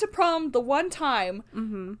I went to prom the one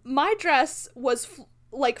time, my dress was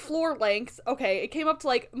like floor length. Okay, it came up to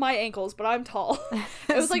like my ankles, but I'm tall.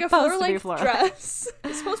 It was like a floor length dress.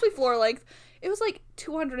 It's supposed to be floor length. It was like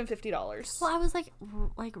 $250. Well, I was like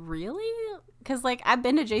really? Because like I've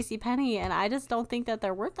been to JCPenney and I just don't think that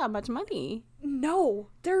they're worth that much money. No,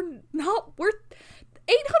 they're not worth.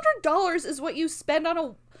 $800 is what you spend on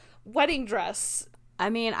a wedding dress.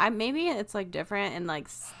 I mean, maybe it's like different in like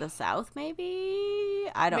the South. Maybe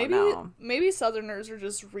I don't know. Maybe Southerners are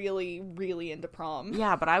just really, really into prom.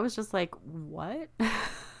 Yeah, but I was just like, what?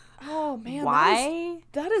 Oh man, why?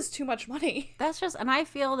 That is too much money. That's just, and I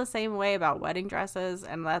feel the same way about wedding dresses,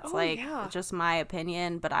 and that's just my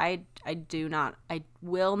opinion. But I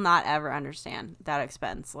will not ever understand that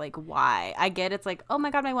expense. Like, why? I get it's like, oh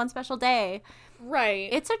my god, my one special day. Right.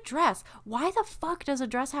 It's a dress. Why the fuck does a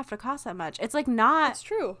dress have to cost that much? It's like not. That's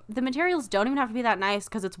true. The materials don't even have to be that nice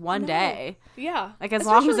because it's one day. Yeah. Like as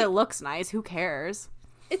long as it looks nice, who cares?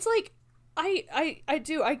 It's like. I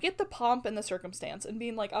get the pomp and the circumstance and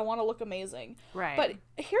being like, I want to look amazing. Right. But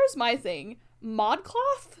here's my thing.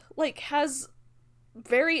 ModCloth, like, has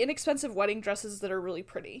very inexpensive wedding dresses that are really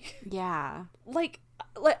pretty. Yeah. Like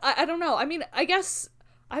I don't know. I mean, I guess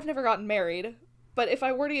I've never gotten married, but if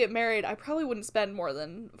I were to get married, I probably wouldn't spend more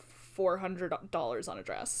than $400 on a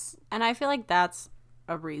dress. And I feel like that's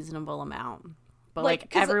a reasonable amount. But,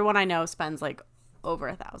 like everyone I know spends, like,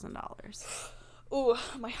 over $1,000. Ooh,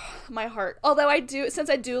 my heart. Although since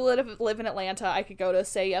I do live in Atlanta, I could go to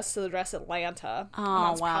Say Yes to the Dress Atlanta.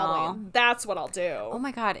 Oh, wow. That's what I'll do. Oh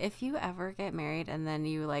my god, if you ever get married and then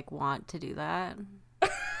you like want to do that,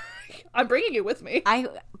 I'm bringing you with me. I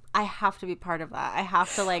have to be part of that. I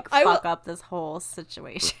have to like fuck up this whole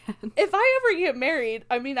situation. If I ever get married,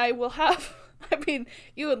 I mean,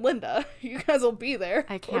 you and Linda, you guys will be there.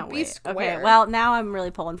 I can't wait. Square. Okay, well, now I'm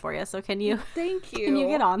really pulling for you, so can you? Thank you. Can you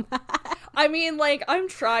get on that? I mean, like, I'm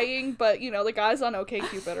trying, but, you know, the guys on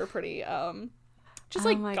OkCupid are pretty, just,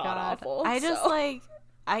 like, god-awful. I just, like,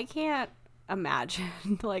 I can't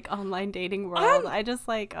imagine like online dating world. I just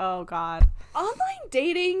like, oh God. Online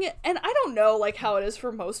dating, and I don't know like how it is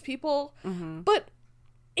for most people, but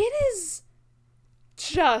it is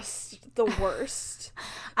just the worst.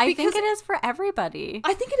 I think it is for everybody.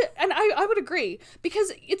 I think it, and I would agree,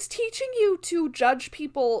 because it's teaching you to judge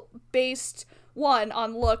people based, one,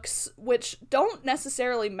 on looks, which don't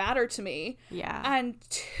necessarily matter to me. Yeah. And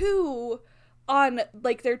two, on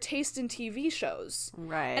like their taste in TV shows.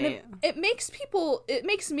 Right. And it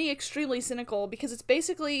makes me extremely cynical, because it's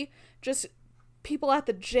basically just people at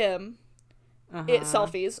the gym,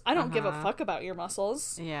 selfies. I don't give a fuck about your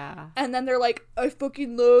muscles. Yeah. And then they're like, I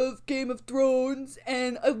fucking love Game of Thrones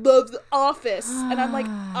and I love The Office. And I'm like,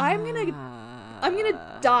 I'm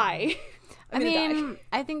gonna die.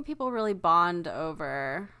 I think people really bond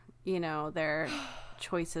over, their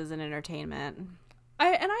choices in entertainment.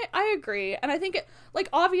 I agree. And I think like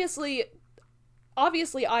obviously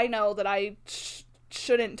I know that I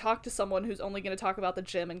shouldn't talk to someone who's only going to talk about the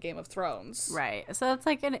gym and Game of Thrones. Right. So that's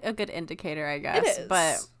like a good indicator, I guess. It is.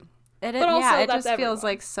 But it just feels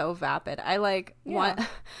like so vapid. I like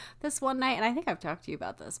this one night, and I think I've talked to you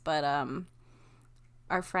about this, but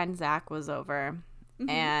our friend Zach was over,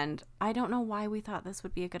 and I don't know why we thought this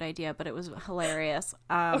would be a good idea, but it was hilarious.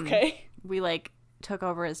 Okay. We like took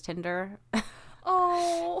over his Tinder.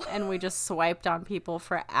 Oh. And we just swiped on people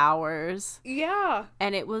for hours. Yeah.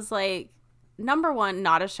 And it was like, number one,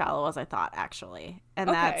 not as shallow as I thought, actually. And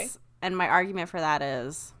and my argument for that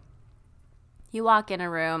is, you walk in a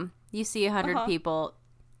room, you see 100 people,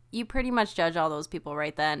 you pretty much judge all those people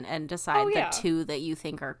right then and decide the two that you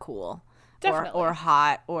think are cool. Definitely. Or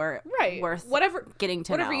hot or worth getting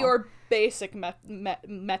to know. Whatever your basic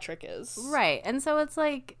metric is. Right. And so it's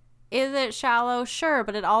like, is it shallow? Sure.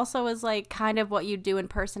 But it also is like kind of what you do in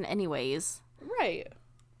person anyways. Right.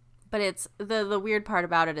 But it's the weird part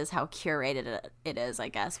about it is how curated it is, I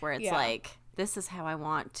guess, where it's like, this is how I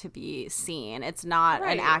want to be seen. It's not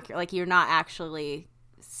an accurate, like you're not actually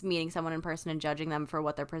meeting someone in person and judging them for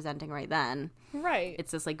what they're presenting right then. Right.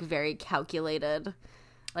 It's this like very calculated,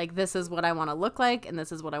 like this is what I want to look like and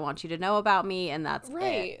this is what I want you to know about me, and that's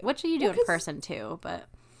it. Which you do in person too, but.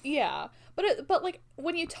 Yeah. But like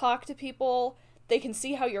when you talk to people, they can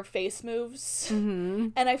see how your face moves.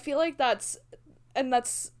 And I feel like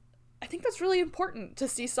I think that's really important, to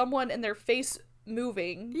see someone and their face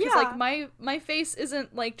moving. Because like my face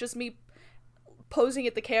isn't like just me posing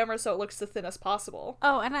at the camera so it looks the thinnest possible.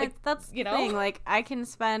 Oh, and that's the thing. Like I can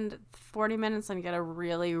spend 40 minutes and get a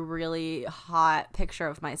really, really hot picture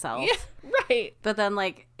of myself. Yeah, right. But then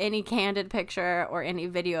like any candid picture or any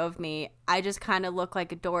video of me, I just kind of look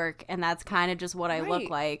like a dork, and that's kind of just what I look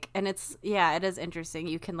like. And it is interesting.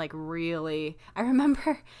 You can like really, I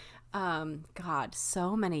remember, God,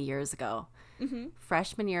 so many years ago,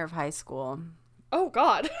 freshman year of high school. Oh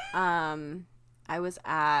God. I was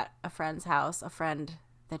at a friend's house, a friend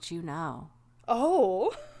that you know.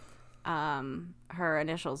 Oh. Her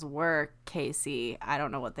initials were Casey. I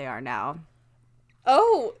don't know what they are now.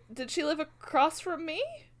 Oh, did she live across from me?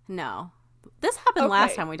 No. This happened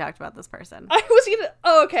last time we talked about this person. I was gonna.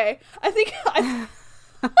 Oh, okay. I think.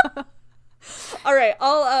 All right.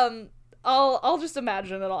 I'll just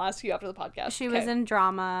imagine, and I'll ask you after the podcast. She was in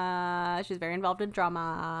drama. She was very involved in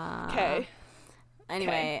drama. Okay.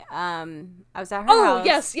 Anyway, I was at her house. Oh,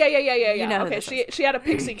 yes. Yeah. You know okay, she had a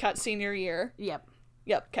pixie cut senior year. Yep.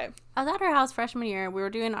 Okay. I was at her house freshman year. We were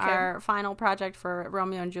doing our final project for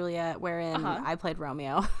Romeo and Juliet, wherein I played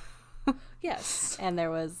Romeo. Yes. And there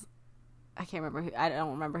was, I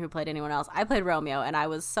don't remember who played anyone else. I played Romeo, and I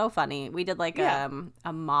was so funny. We did like a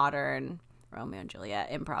modern Romeo and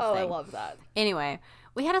Juliet improv thing. I love that. Anyway,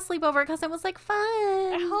 we had a sleepover because it was like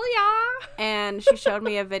fun. Hell yeah. And she showed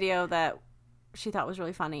me a video that she thought was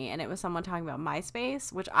really funny, and it was someone talking about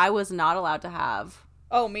MySpace, which I was not allowed to have.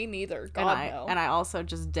 Oh, me neither. God, no. And I also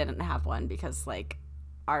just didn't have one because like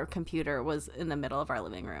our computer was in the middle of our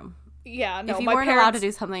living room. Yeah, no. If you weren't allowed to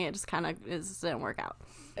do something, it just kind of didn't work out.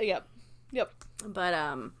 Yep.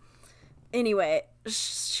 But anyway,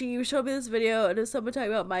 she showed me this video, and it was someone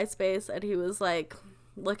talking about MySpace, and he was like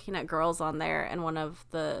looking at girls on there, and one of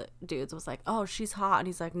the dudes was like, oh, she's hot, and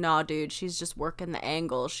he's like, no, dude, she's just working the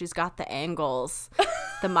angles. She's got the angles.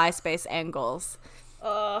 The MySpace angles.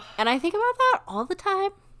 And I think about that all the time.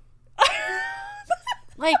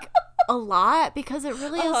 Like a lot, because it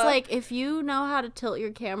really is like, if you know how to tilt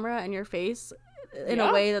your camera and your face in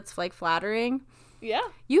a way that's like flattering,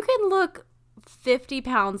 you can look 50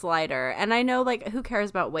 pounds lighter. And I know, like, who cares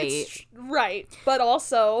about weight? Right. But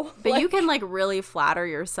also, but you can like really flatter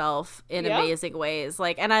yourself in amazing ways.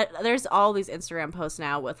 Like, and there's all these Instagram posts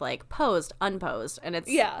now with like posed, unposed, and it's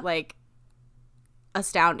like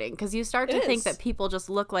astounding because you start to think that people just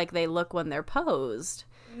look like they look when they're posed.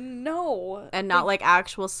 No. And not like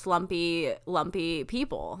actual slumpy, lumpy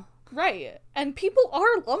people. Right. And people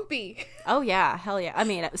are lumpy. Oh, yeah. Hell yeah. I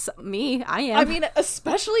mean, me, I am. I mean,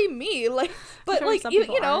 especially me. Like, but sure, like,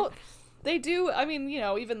 you know, they do. I mean, you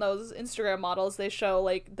know, even those Instagram models, they show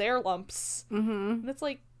like their lumps. And it's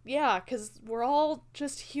like, yeah, because we're all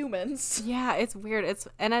just humans. Yeah, it's weird.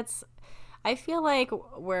 I feel like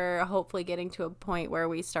we're hopefully getting to a point where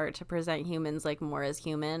we start to present humans like more as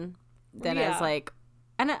human than as like,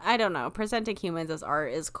 and I don't know, presenting humans as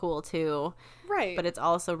art is cool too. Right. But it's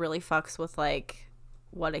also really fucks with like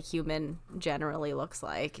what a human generally looks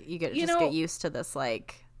like. You get used to this,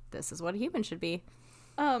 like, this is what a human should be.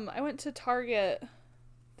 I went to Target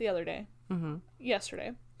the other day.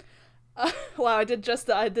 Yesterday. Wow, I did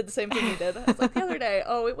the same thing you did. I was like, the other day.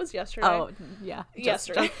 Oh, it was yesterday. Oh, yeah.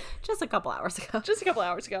 Yesterday. Just a couple hours ago. Just a couple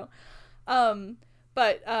hours ago.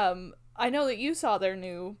 But I know that you saw their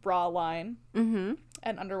new bra line and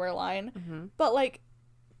underwear line. But, like,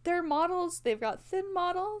 their models, they've got thin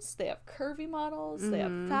models, they have curvy models, they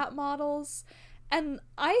have fat models. And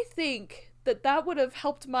I think that would have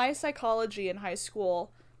helped my psychology in high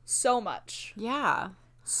school so much. Yeah.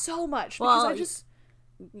 So much. Because I just...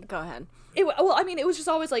 Go ahead. Well, I mean, it was just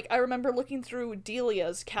always like, I remember looking through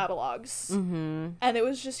Delia's catalogs, and it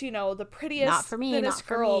was just, you know, the prettiest, not for me, thinnest not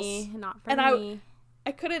for girls. Me, not for and me.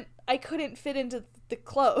 I couldn't fit into the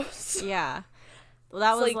clothes. Yeah. Well,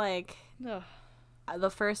 that was like the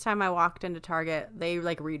first time I walked into Target, they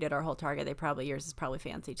like redid our whole Target. Yours is probably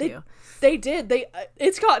fancy too. They did.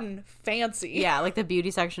 It's gotten fancy. Yeah, like the beauty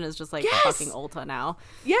section is just like fucking Ulta now.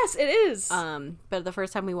 Yes, it is. But the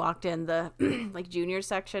first time we walked in, the like junior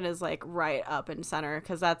section is like right up in center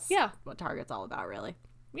because that's what Target's all about, really.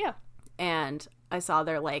 Yeah. And I saw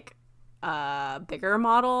their like bigger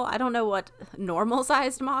model. I don't know what normal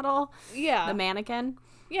sized model. Yeah. The mannequin.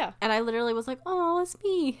 Yeah. And I literally was like, oh, it's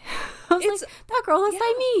me. I was like, that girl looks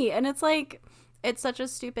like me. And it's like, it's such a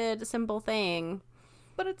stupid, simple thing.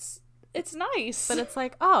 But it's nice. But it's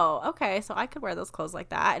like, oh, okay, so I could wear those clothes like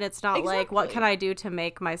that. And it's not like, what can I do to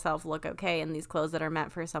make myself look okay in these clothes that are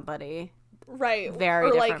meant for somebody very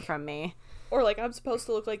different from me. Or like, I'm supposed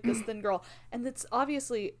to look like this thin girl. And it's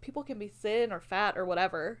obviously, people can be thin or fat or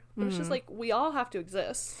whatever. But it's just like, we all have to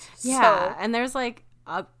exist. Yeah. So. And there's like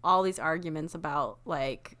all these arguments about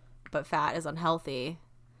like, but fat is unhealthy.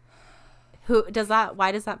 Why does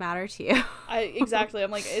that matter to you? Exactly.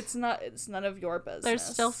 I'm like, it's none of your business. There's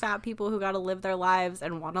still fat people who got to live their lives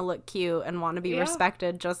and want to look cute and want to be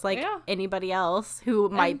respected just like anybody else who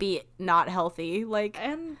might be not healthy. Like,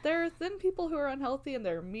 and there are thin people who are unhealthy and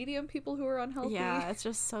there are medium people who are unhealthy. Yeah, it's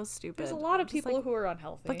just so stupid. There's a lot of people who are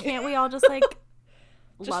unhealthy. But can't we all just like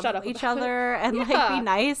love each other and like be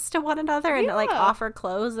nice to one another and like offer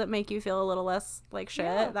clothes that make you feel a little less like shit?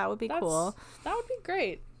 Yeah, that would be cool. That would be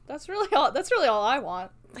great. That's really all I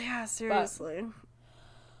want. Yeah, seriously.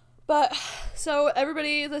 But so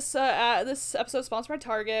everybody, this episode is sponsored by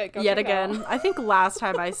Target. Go yet again. I think last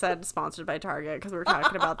time I said sponsored by Target because we were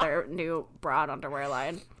talking about their new bra and underwear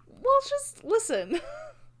line. Well, just listen.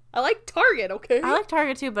 I like Target, okay? I like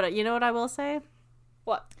Target too, but you know what I will say?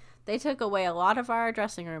 What? They took away a lot of our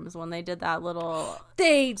dressing rooms when they did that little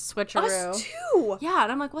switcheroo. Us too. Yeah,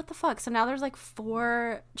 and I'm like, what the fuck? So now there's like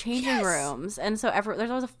 4 changing rooms, and so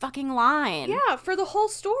there's always a fucking line. Yeah, for the whole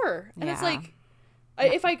store, and it's like,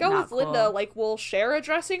 if I go with Linda, like we'll share a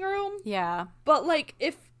dressing room. Yeah, but like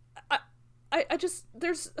if I just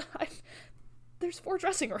there's 4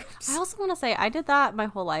 dressing rooms. I also want to say I did that my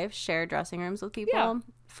whole life, share dressing rooms with people.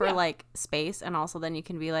 For like space, and also then you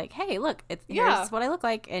can be like, hey, look, here's what I look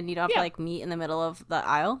like, and you don't have to like meet in the middle of the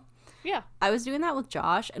aisle. Yeah, I was doing that with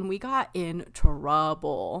Josh, and we got in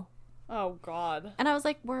trouble. Oh God! And I was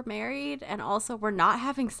like, we're married, and also we're not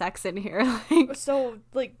having sex in here. Like, so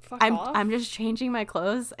like, fuck off. I'm just changing my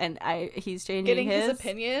clothes, and he's changing his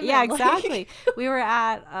opinion. Yeah, exactly. We were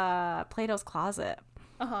at Plato's Closet,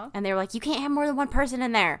 and they were like, you can't have more than one person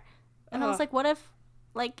in there, and I was like, what if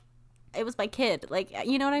like. It was my kid. Like,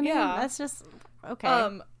 you know what I mean? Yeah. That's just,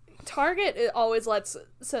 okay. Target, it always lets,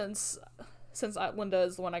 since Linda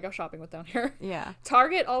is the one I go shopping with down here. Yeah.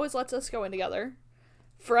 Target always lets us go in together.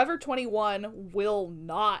 Forever 21 will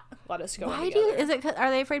not let us go in together.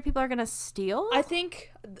 Are they afraid people are going to steal? I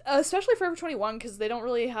think, especially Forever 21, because they don't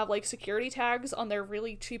really have, like, security tags on their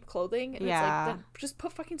really cheap clothing. And it's like, just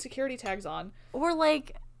put fucking security tags on. Or,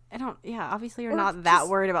 like... obviously you're not that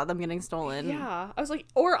worried about them getting stolen. Yeah. I was like,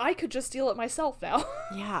 or I could just steal it myself now.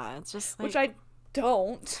 Yeah, it's just like... Which I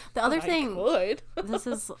don't. The other thing... I could. This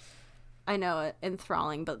is I know,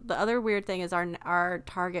 enthralling. But the other weird thing is our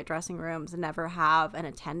Target dressing rooms never have an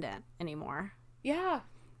attendant anymore. Yeah.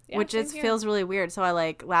 Which feels really weird. So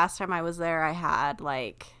last time I was there, I had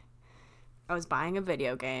I was buying a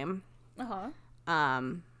video game. I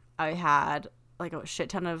had a shit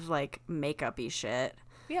ton of makeup-y shit.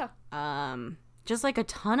 Yeah. Just a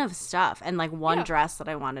ton of stuff and one dress that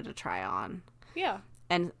I wanted to try on. Yeah.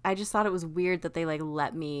 And I just thought it was weird that they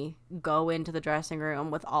let me go into the dressing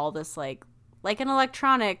room with all this an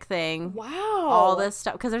electronic thing. Wow. All this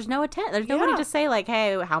stuff, because there's no there's nobody to say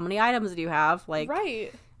hey, how many items do you have?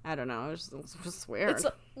 Right. I don't know. It's just weird.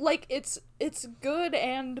 It's good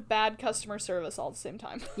and bad customer service all at the same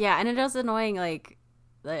time. Yeah, and it is annoying.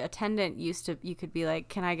 The attendant you could be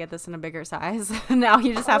can I get this in a bigger size? Now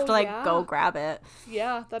you just have to go grab it.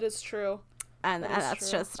 Yeah, that is true. And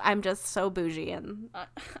that's true. I'm just so bougie, and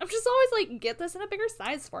I'm just always get this in a bigger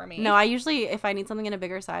size for me. No, I usually, if I need something in a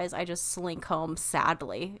bigger size, I just slink home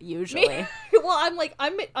sadly, usually. Well,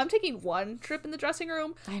 I'm taking one trip in the dressing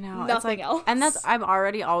room. I know. Nothing else. And I'm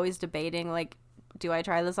already always debating, do I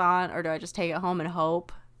try this on or do I just take it home and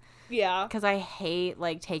hope? Yeah. Because I hate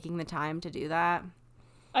taking the time to do that.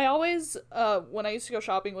 I always, when I used to go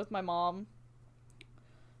shopping with my mom,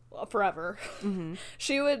 forever,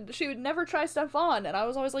 she would never try stuff on, and I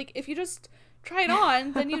was always if you just try it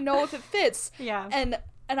on, then you know if it fits. Yeah. And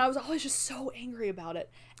I was always just so angry about it.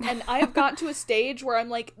 And I have gotten to a stage where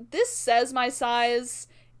I'm this says my size.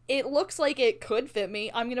 It looks like it could fit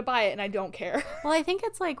me. I'm gonna buy it, and I don't care. Well, I think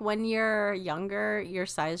it's when you're younger, your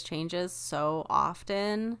size changes so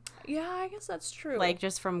often. Yeah, I guess that's true.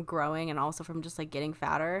 Just from growing and also from just getting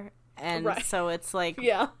fatter. And right. So it's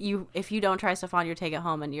yeah. if you don't try stuff on, you take it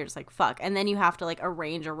home and you're just fuck. And then you have to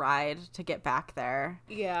arrange a ride to get back there.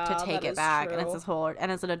 Yeah. To take it back. True. And it's this whole,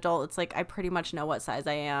 and as an adult, it's I pretty much know what size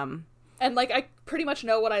I am. And I pretty much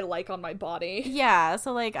know what I like on my body. Yeah.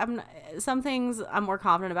 So some things I'm more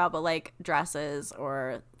confident about, but dresses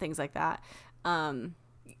or things like that.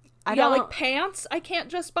 I don't pants. I can't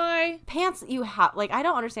just buy pants. You have I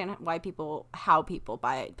don't understand how people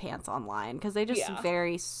buy pants online, because they just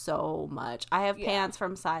vary so much. I have pants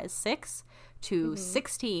from size 6 to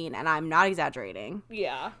 16, and I'm not exaggerating.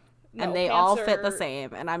 Yeah. No, and they all fit the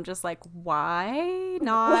same, and I'm just why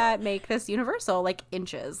not make this universal?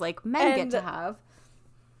 Inches, men get to have.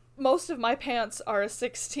 Most of my pants are a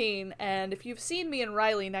 16, and if you've seen me and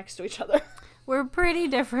Riley next to each other, we're pretty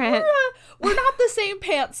different. We're not the same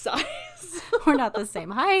pant size. We're not the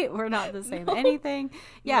same height. We're not the same anything.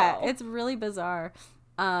 Yeah, no. It's really bizarre.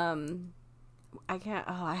 I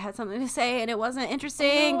had something to say, and it wasn't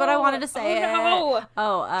interesting, but I wanted to say it.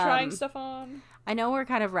 Trying stuff on. I know we're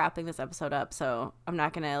kind of wrapping this episode up, so I'm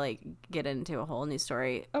not going to get into a whole new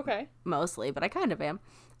story. Okay. Mostly, but I kind of am.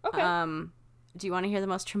 Okay. Do you want to hear the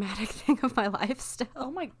most traumatic thing of my life still? Oh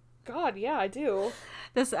my God, yeah, I do.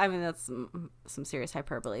 That's some serious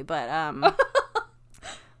hyperbole, but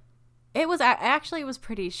it was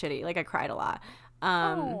pretty shitty. I cried a lot.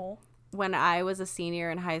 When I was a senior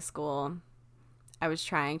in high school, I was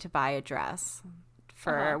trying to buy a dress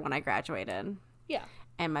for when I graduated. Yeah.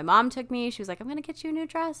 And my mom took me. She was I'm going to get you a new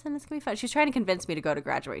dress, and it's going to be fun. She was trying to convince me to go to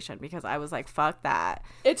graduation, because I was fuck that.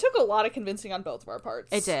 It took a lot of convincing on both of our parts.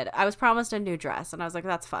 It did. I was promised a new dress, and I was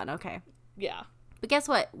that's fun. Okay. Yeah. But guess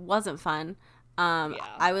what wasn't fun?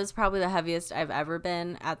 I was probably the heaviest I've ever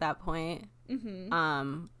been at that point.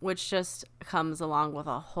 Which just comes along with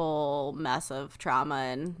a whole mess of trauma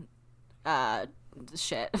and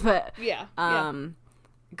shit. But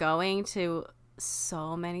going to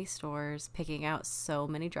so many stores, picking out so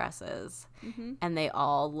many dresses, and they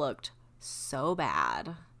all looked so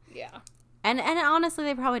bad. Yeah. And honestly,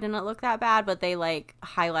 they probably didn't look that bad, but they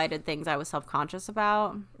highlighted things I was self-conscious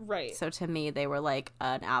about. Right. So to me, they were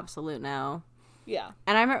an absolute no. Yeah.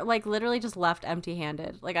 And I remember literally just left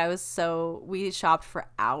empty-handed. We shopped for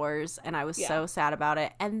hours, and I was so sad about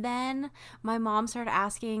it. And then my mom started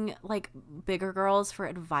asking bigger girls for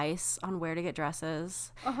advice on where to get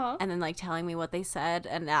dresses. And then telling me what they said,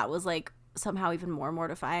 and that was somehow even more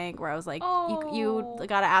mortifying, where I was you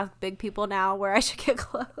gotta ask big people now where I should get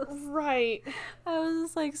clothes. Right. I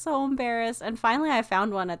was just so embarrassed. And finally I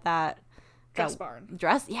found one at that Dress Barn.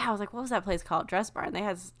 Yeah, I was what was that place called? Dress Barn. They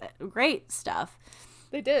had great stuff.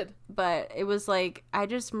 They did. But it was I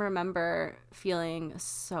just remember feeling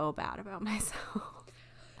so bad about myself.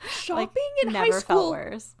 Shopping in high never school felt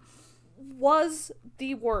worse. Was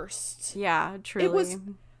the worst. Yeah, truly. It was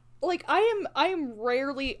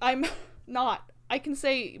I'm not, I can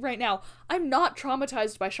say right now, I'm not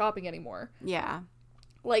traumatized by shopping anymore. Yeah.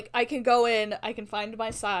 I can go in, I can find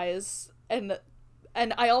my size, and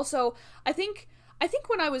I think I think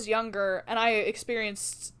when I was younger and I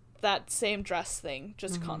experienced that same dress thing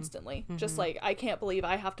just constantly, just like, I can't believe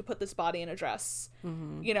I have to put this body in a dress,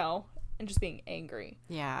 you know, and just being angry.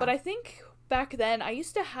 Yeah. But I think back then I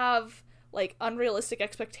used to have like unrealistic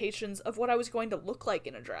expectations of what I was going to look like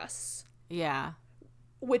in a dress. Yeah.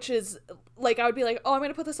 Which is like, I would be like, oh, I'm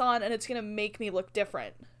going to put this on and it's going to make me look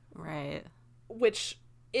different. Right. Which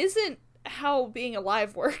isn't how being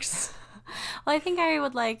alive works. Well, I think I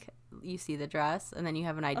would like, you see the dress and then you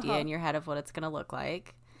have an idea in your head of what it's going to look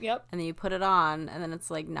like. Yep. And then you put it on and then it's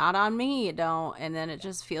like, not on me, you don't. And then it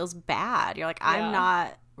just feels bad. You're like, I'm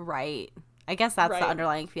not right. I guess that's the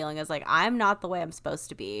underlying feeling is like, I'm not the way I'm supposed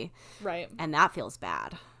to be. Right. And that feels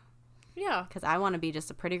bad. Yeah. Because I want to be just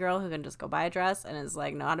a pretty girl who can just go buy a dress and is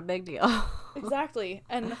like, not a big deal. Exactly.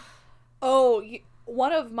 And,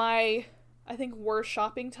 one of my, I think, worst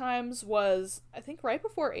shopping times was, I think, right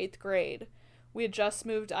before 8th grade. We had just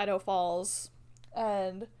moved to Idaho Falls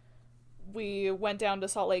and we went down to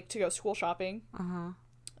Salt Lake to go school shopping.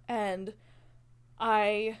 And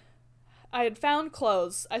I had found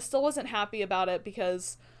clothes. I still wasn't happy about it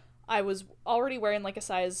because I was already wearing like a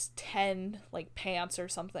size 10 like pants or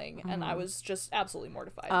something, and I was just absolutely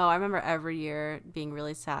mortified. Oh, I remember every year being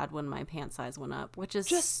really sad when my pant size went up, which is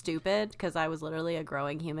just stupid because I was literally a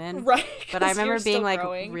growing human. Right. But I remember being like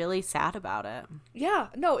really sad about it. Yeah.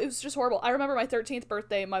 No, it was just horrible. I remember my 13th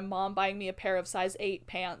birthday, my mom buying me a pair of size 8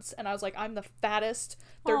 pants, and I was like, I'm the fattest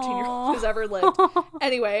 13-year-old who's ever lived.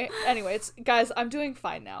 Anyway, it's, guys, I'm doing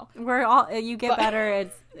fine now. We're all, you get better,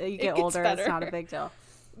 you get older, it's not a big deal.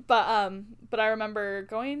 But I remember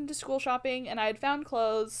going to school shopping and I had found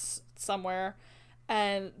clothes somewhere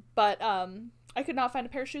but I could not find a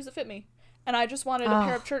pair of shoes that fit me. And I just wanted a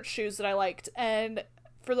pair of church shoes that I liked. And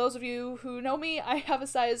for those of you who know me, I have a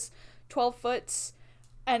size 12 foot,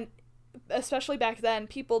 and especially back then,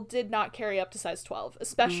 people did not carry up to size 12,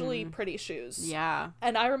 especially pretty shoes. Yeah.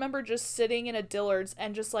 And I remember just sitting in a Dillard's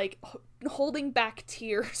and just like holding back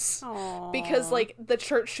tears. Aww. Because like the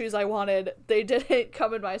church shoes I wanted, they didn't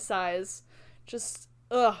come in my size. Just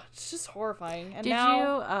it's just horrifying. And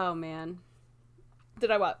oh man.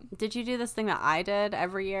 Did I what? Did you do this thing that I did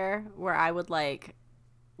every year where I would like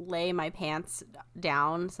lay my pants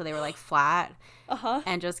down so they were like flat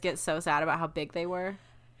and just get so sad about how big they were?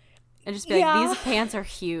 And just be like, these pants are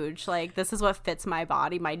huge. Like, this is what fits my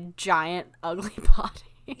body, my giant, ugly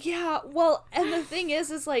body. Yeah, well, and the thing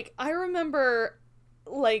is like, I remember,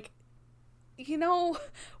 like, you know,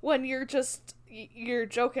 when you're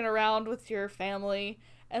joking around with your family,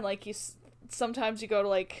 and, like, sometimes you go to,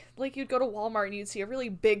 like, you'd go to Walmart and you'd see a really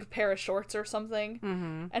big pair of shorts or something,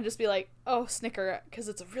 and just be like, oh, snicker, because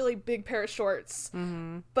it's a really big pair of shorts.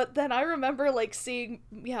 But then I remember, like, seeing,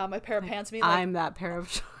 my pair of pants, being like, I'm that pair of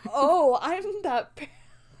shorts. Oh, I'm that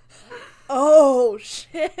oh,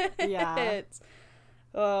 shit. Yeah.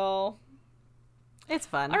 Oh. It's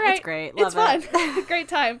fun. All right. It's great. Love it. Fun. Great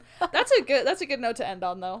time. That's a good note to end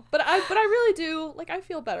on, though. But I really do, like, I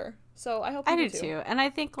feel better. So I hope you do too. And I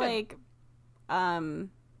think, good. Like,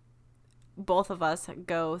 both of us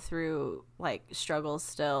go through like struggles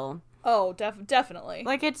still. Oh, definitely.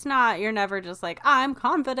 Like, it's not, you're never just like, I'm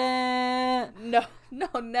confident. No,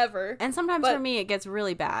 never. And sometimes for me it gets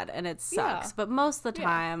really bad and it sucks, but most of the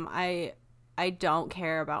time I don't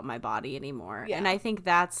care about my body anymore. And I think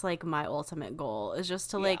that's like my ultimate goal is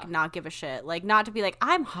just to like not give a shit, like not to be like,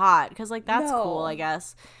 I'm hot, because like that's cool, I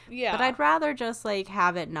guess. Yeah. But I'd rather just like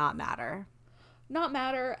have it not matter.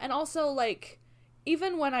 And also, like,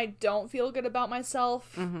 even when I don't feel good about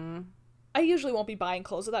myself, I usually won't be buying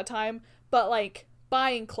clothes at that time, but like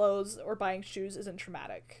buying clothes or buying shoes isn't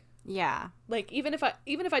traumatic. Yeah. Like, even if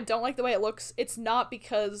I don't like the way it looks, it's not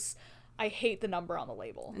because I hate the number on the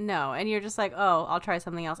label. No, and you're just like, oh, I'll try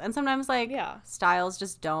something else. And sometimes like styles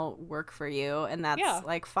just don't work for you, and that's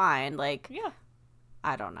like fine. Like,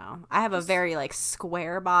 I don't know. I have a very like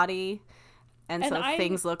square body. And so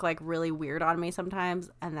things look like really weird on me sometimes,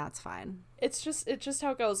 and that's fine. It's just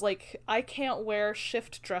how it goes. Like, I can't wear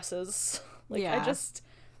shift dresses. Like,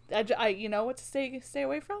 I you know what to stay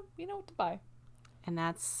away from. You know what to buy. And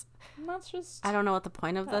that's just. I don't know what the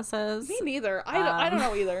point of this is. Me neither. I don't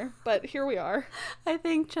know either. But here we are. I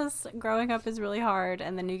think just growing up is really hard,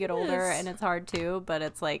 and then you get older, and it's hard too. But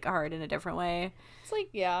it's like hard in a different way. It's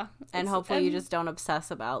like and hopefully you just don't obsess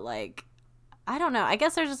about like. I don't know. I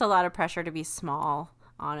guess there's just a lot of pressure to be small,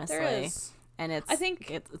 honestly. There is. And I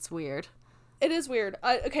think it's weird. It is weird.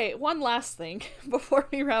 Okay, one last thing before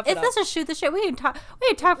we wrap it up. If this is shoot the shit, we can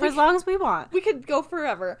talk for as long as we want. We could go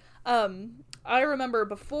forever. I remember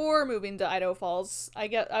before moving to Idaho Falls,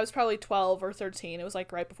 I was probably 12 or 13. It was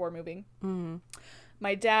like right before moving.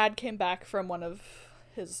 my dad came back from one of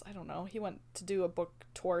his, I don't know, he went to do a book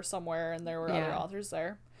tour somewhere, and there were other authors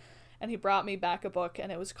there. And he brought me back a book,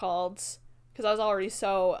 and it was called, because I was already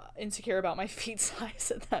so insecure about my feet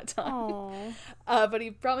size at that time. But he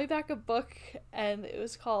brought me back a book, and it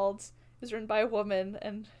was written by a woman,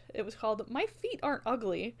 and it was called My Feet Aren't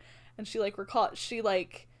Ugly. And she,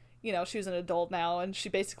 like, you know, she was an adult now, and she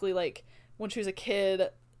basically, like, when she was a kid,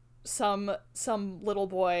 some little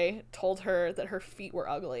boy told her that her feet were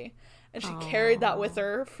ugly. And she carried that with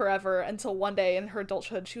her forever until one day in her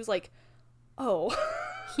adulthood, she was like, oh.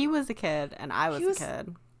 He was a kid, and I was a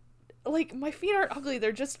kid. Like, my feet aren't ugly,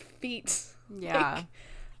 they're just feet. Yeah. Like,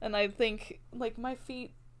 and I think, like, my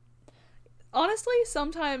feet, honestly,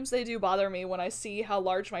 sometimes they do bother me when I see how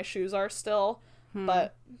large my shoes are still,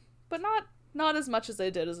 but not as much as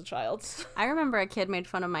they did as a child. I remember a kid made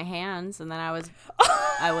fun of my hands, and then I was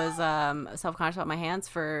self-conscious about my hands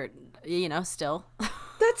for, you know, still.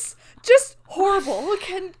 That's just horrible.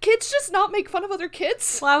 Can kids just not make fun of other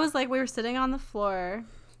kids? Well, I was like, we were sitting on the floor,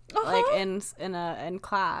 like in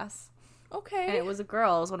class. Okay. And it was a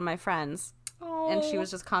girl. It was one of my friends. Oh. And she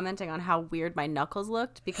was just commenting on how weird my knuckles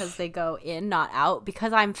looked because they go in, not out,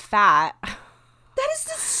 because I'm fat. That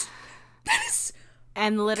is.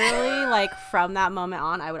 And literally, like, from that moment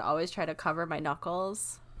on, I would always try to cover my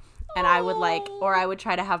knuckles. And I would, like, or I would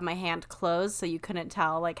try to have my hand closed so you couldn't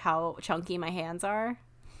tell, like, how chunky my hands are.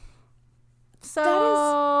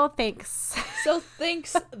 So, thanks. So,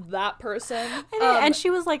 thanks, that person. And she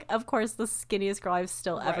was, like, of course, the skinniest girl I've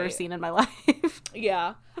still ever seen in my life.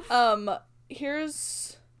 Yeah.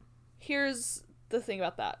 Here's the thing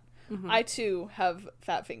about that. Mm-hmm. I, too, have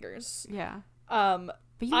fat fingers. Yeah.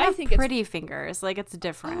 But you have pretty fingers. Like, it's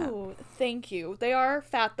different. Oh, thank you. They are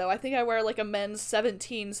fat, though. I think I wear, like, a men's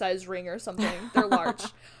 17 size ring or something. They're large.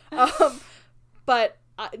 But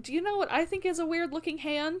do you know what I think is a weird-looking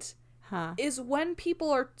hand? Huh. Is when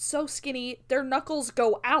people are so skinny, their knuckles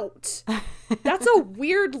go out. That's a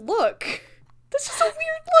weird look. That's just a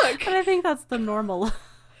weird look. But I think that's the normal look.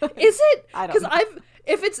 Is it? I don't know.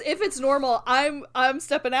 Because if it's normal, I'm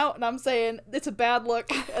stepping out and I'm saying it's a bad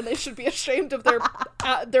look and they should be ashamed of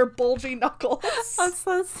their bulgy knuckles. I'm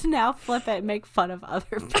supposed to now flip it and make fun of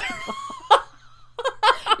other people.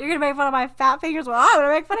 You're gonna make fun of my fat fingers? Well, I'm gonna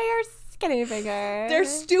make fun of your skinny fingers. They're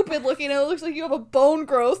stupid looking and it looks like you have a bone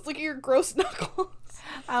growth. Look at your gross knuckles.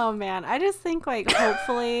 Oh man, I just think, like,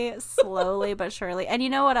 hopefully slowly but surely. And you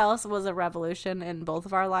know what else was a revolution in both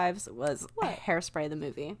of our lives was Hairspray the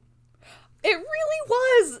movie. It really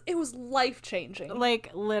was. It was life-changing. Like,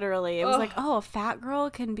 literally. It was like, oh, a fat girl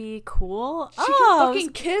can be cool? She can fucking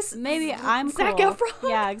kiss maybe I'm Zac cool. Efron.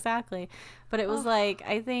 Yeah, exactly. But it was like,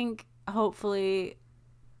 I think, hopefully,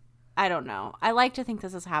 I don't know. I like to think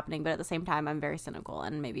this is happening, but at the same time, I'm very cynical,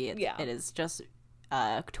 and maybe it is just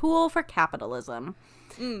a tool for capitalism.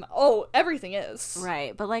 Oh, everything is.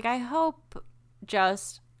 Right. But, like, I hope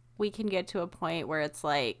just we can get to a point where it's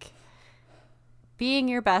like, being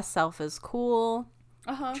your best self is cool.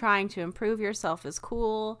 Trying to improve yourself is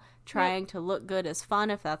cool. Trying to look good is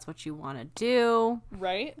fun if that's what you want to do.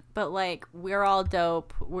 Right. But, like, we're all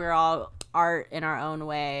dope. We're all art in our own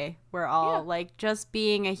way. We're all, like, just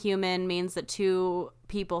being a human means that two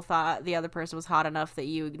people thought the other person was hot enough that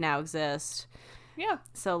you now exist. Yeah.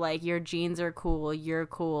 So, like, your jeans are cool. You're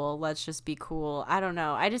cool. Let's just be cool. I don't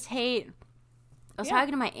know. I just hate... I was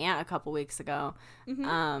talking to my aunt a couple weeks ago.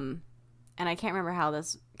 And I can't remember how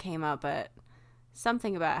this came up, but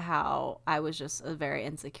something about how I was just a very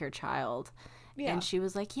insecure child. Yeah. And she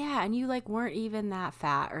was like, yeah, and you, like, weren't even that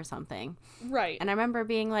fat or something. Right. And I remember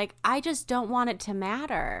being like, I just don't want it to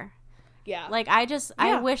matter. Yeah. Like,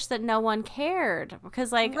 I wish that no one cared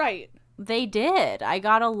because, like, they did. I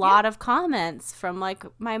got a lot of comments from, like,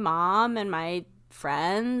 my mom and my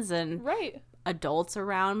friends and adults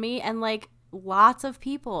around me, and, like, lots of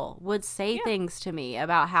people would say things to me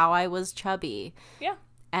about how I was chubby. Yeah.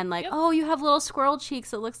 And, like, oh, you have little squirrel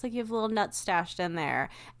cheeks. It looks like you have little nuts stashed in there.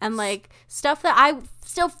 And, like, stuff that I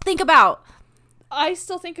still think about. I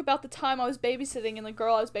still think about the time I was babysitting, and the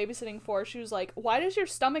girl I was babysitting for, she was like, why does your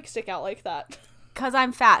stomach stick out like that? Because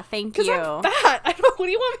I'm fat. Thank you. Because I'm fat. I don't. What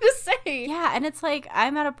do you want me to say? Yeah, and it's like,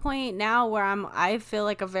 I'm at a point now where I feel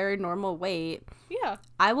like a very normal weight. Yeah.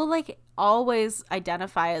 I will, like, always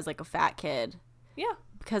identify as, like, a fat kid. Yeah.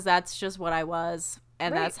 Because that's just what I was.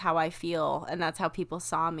 And that's how I feel. And that's how people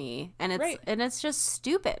saw me. And it's just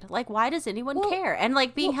stupid. Like, why does anyone care? And,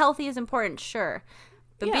 like, being healthy is important, sure.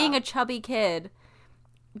 But being a chubby kid,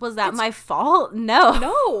 was that my fault? No.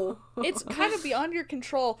 No. It's kind of beyond your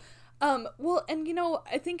control. Well, and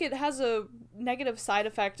I think it has a negative side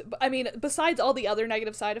effect. I mean, besides all the other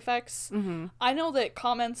negative side effects, I know that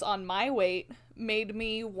comments on my weight made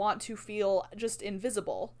me want to feel just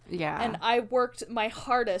invisible. Yeah. And I worked my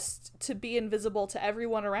hardest to be invisible to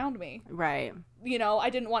everyone around me. Right. I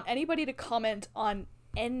didn't want anybody to comment on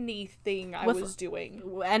anything I was doing.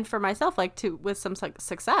 And for myself, with some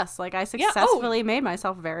success. I successfully made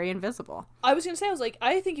myself very invisible. I was going to say,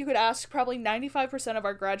 I think you could ask probably 95% of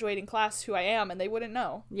our graduating class who I am, and they wouldn't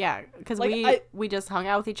know. Yeah, because we just hung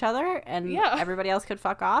out with each other, and everybody else could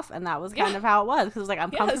fuck off, and that was kind of how it was. Because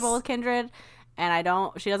I'm comfortable with Kindred, and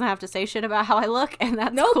she doesn't have to say shit about how I look, and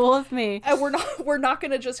that's cool with me. And we're not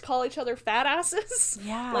going to just call each other fat asses.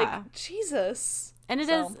 Yeah. Jesus. And it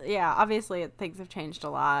is, obviously things have changed a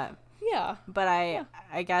lot. Yeah. But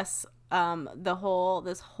I guess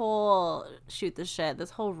this whole shoot the shit,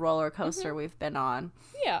 this whole roller coaster we've been on.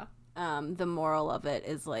 Yeah. The moral of it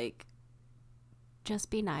is just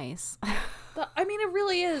be nice. I mean, it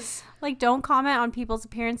really is. Don't comment on people's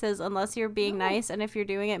appearances unless you're being nice, and if you're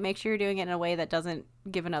doing it, make sure you're doing it in a way that doesn't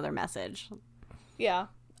give another message. Yeah.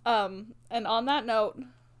 And on that note,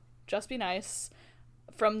 just be nice.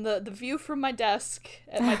 From the view from my desk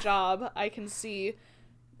at my job, I can see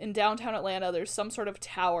in downtown Atlanta there's some sort of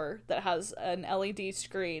tower that has an LED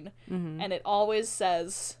screen, and it always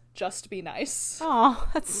says, just be nice. Oh,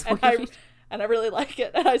 that's sweet. And I really like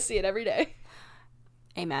it, and I see it every day.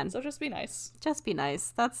 Amen. So just be nice. Just be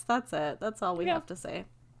nice. That's it. That's all we have to say.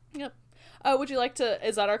 Yep. Would you like to...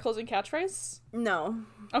 Is that our closing catchphrase? No.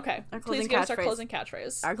 Okay. Please give us our closing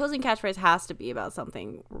catchphrase. Our closing catchphrase has to be about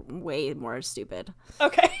something way more stupid.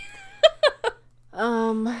 Okay.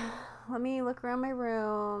 Let me look around my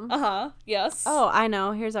room. Uh-huh. Yes. Oh, I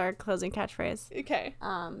know. Here's our closing catchphrase. Okay.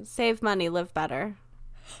 Save money, live better.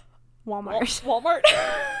 Walmart. Walmart?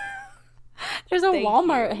 There's a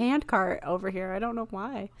Walmart hand cart over here. I don't know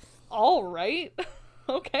why. All right.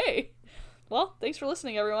 Okay. Well, thanks for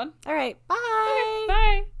listening, everyone. All right. Bye. Okay,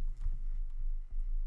 bye.